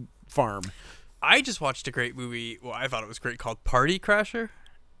corn farm. I just watched a great movie. Well, I thought it was great, called Party Crasher.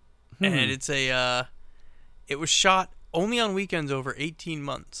 And it's it was shot only on weekends over 18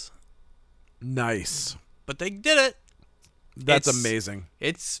 months. Nice. But they did it. That's amazing.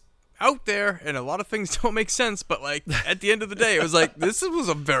 It's out there, and a lot of things don't make sense, but like at the end of the day, it was like, this was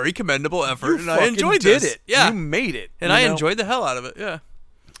a very commendable effort, and I enjoyed this. Did it. Yeah. You made it. And I enjoyed the hell out of it, yeah.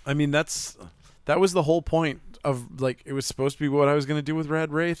 I mean, that was the whole point of, like, it was supposed to be what I was going to do with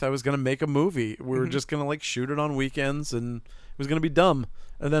Rad Wraith. I was going to make a movie. We were just going to, like, shoot it on weekends, and it was going to be dumb.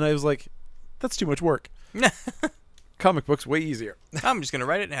 And then I was like, that's too much work. Comic books, way easier. I'm just going to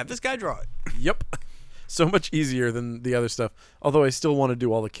write it and have this guy draw it. Yep. So much easier than the other stuff. Although I still want to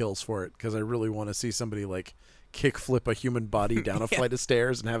do all the kills for it, because I really want to see somebody, like, kick flip a human body down a flight of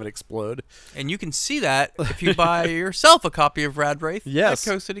stairs and have it explode. And you can see that if you buy yourself a copy of Rad Wraith at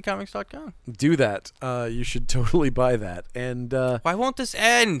CoastCityComics.com. Do that. You should totally buy that. And why won't this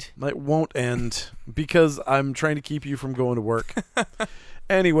end? It won't end because I'm trying to keep you from going to work.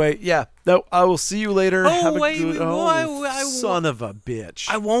 Anyway, yeah. No, I will see you later. Son of a bitch.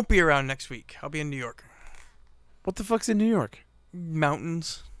 I won't be around next week. I'll be in New York. What the fuck's in New York?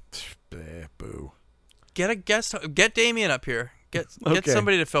 Mountains. Boo. Get Damien up here. Get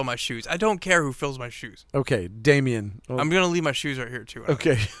somebody to fill my shoes. I don't care who fills my shoes. Okay, Damien. I'm going to leave my shoes right here, too.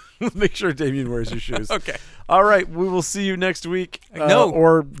 Okay. Make sure Damien wears your shoes. Okay. All right. We will see you next week.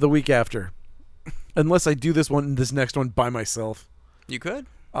 Or the week after. Unless I do this next one by myself. You could.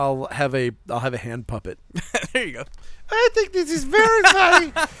 I'll have a hand puppet. There you go. I think this is very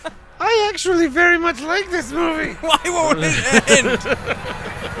funny. I actually very much like this movie. Why won't it end?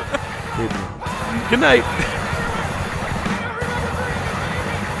 Good night.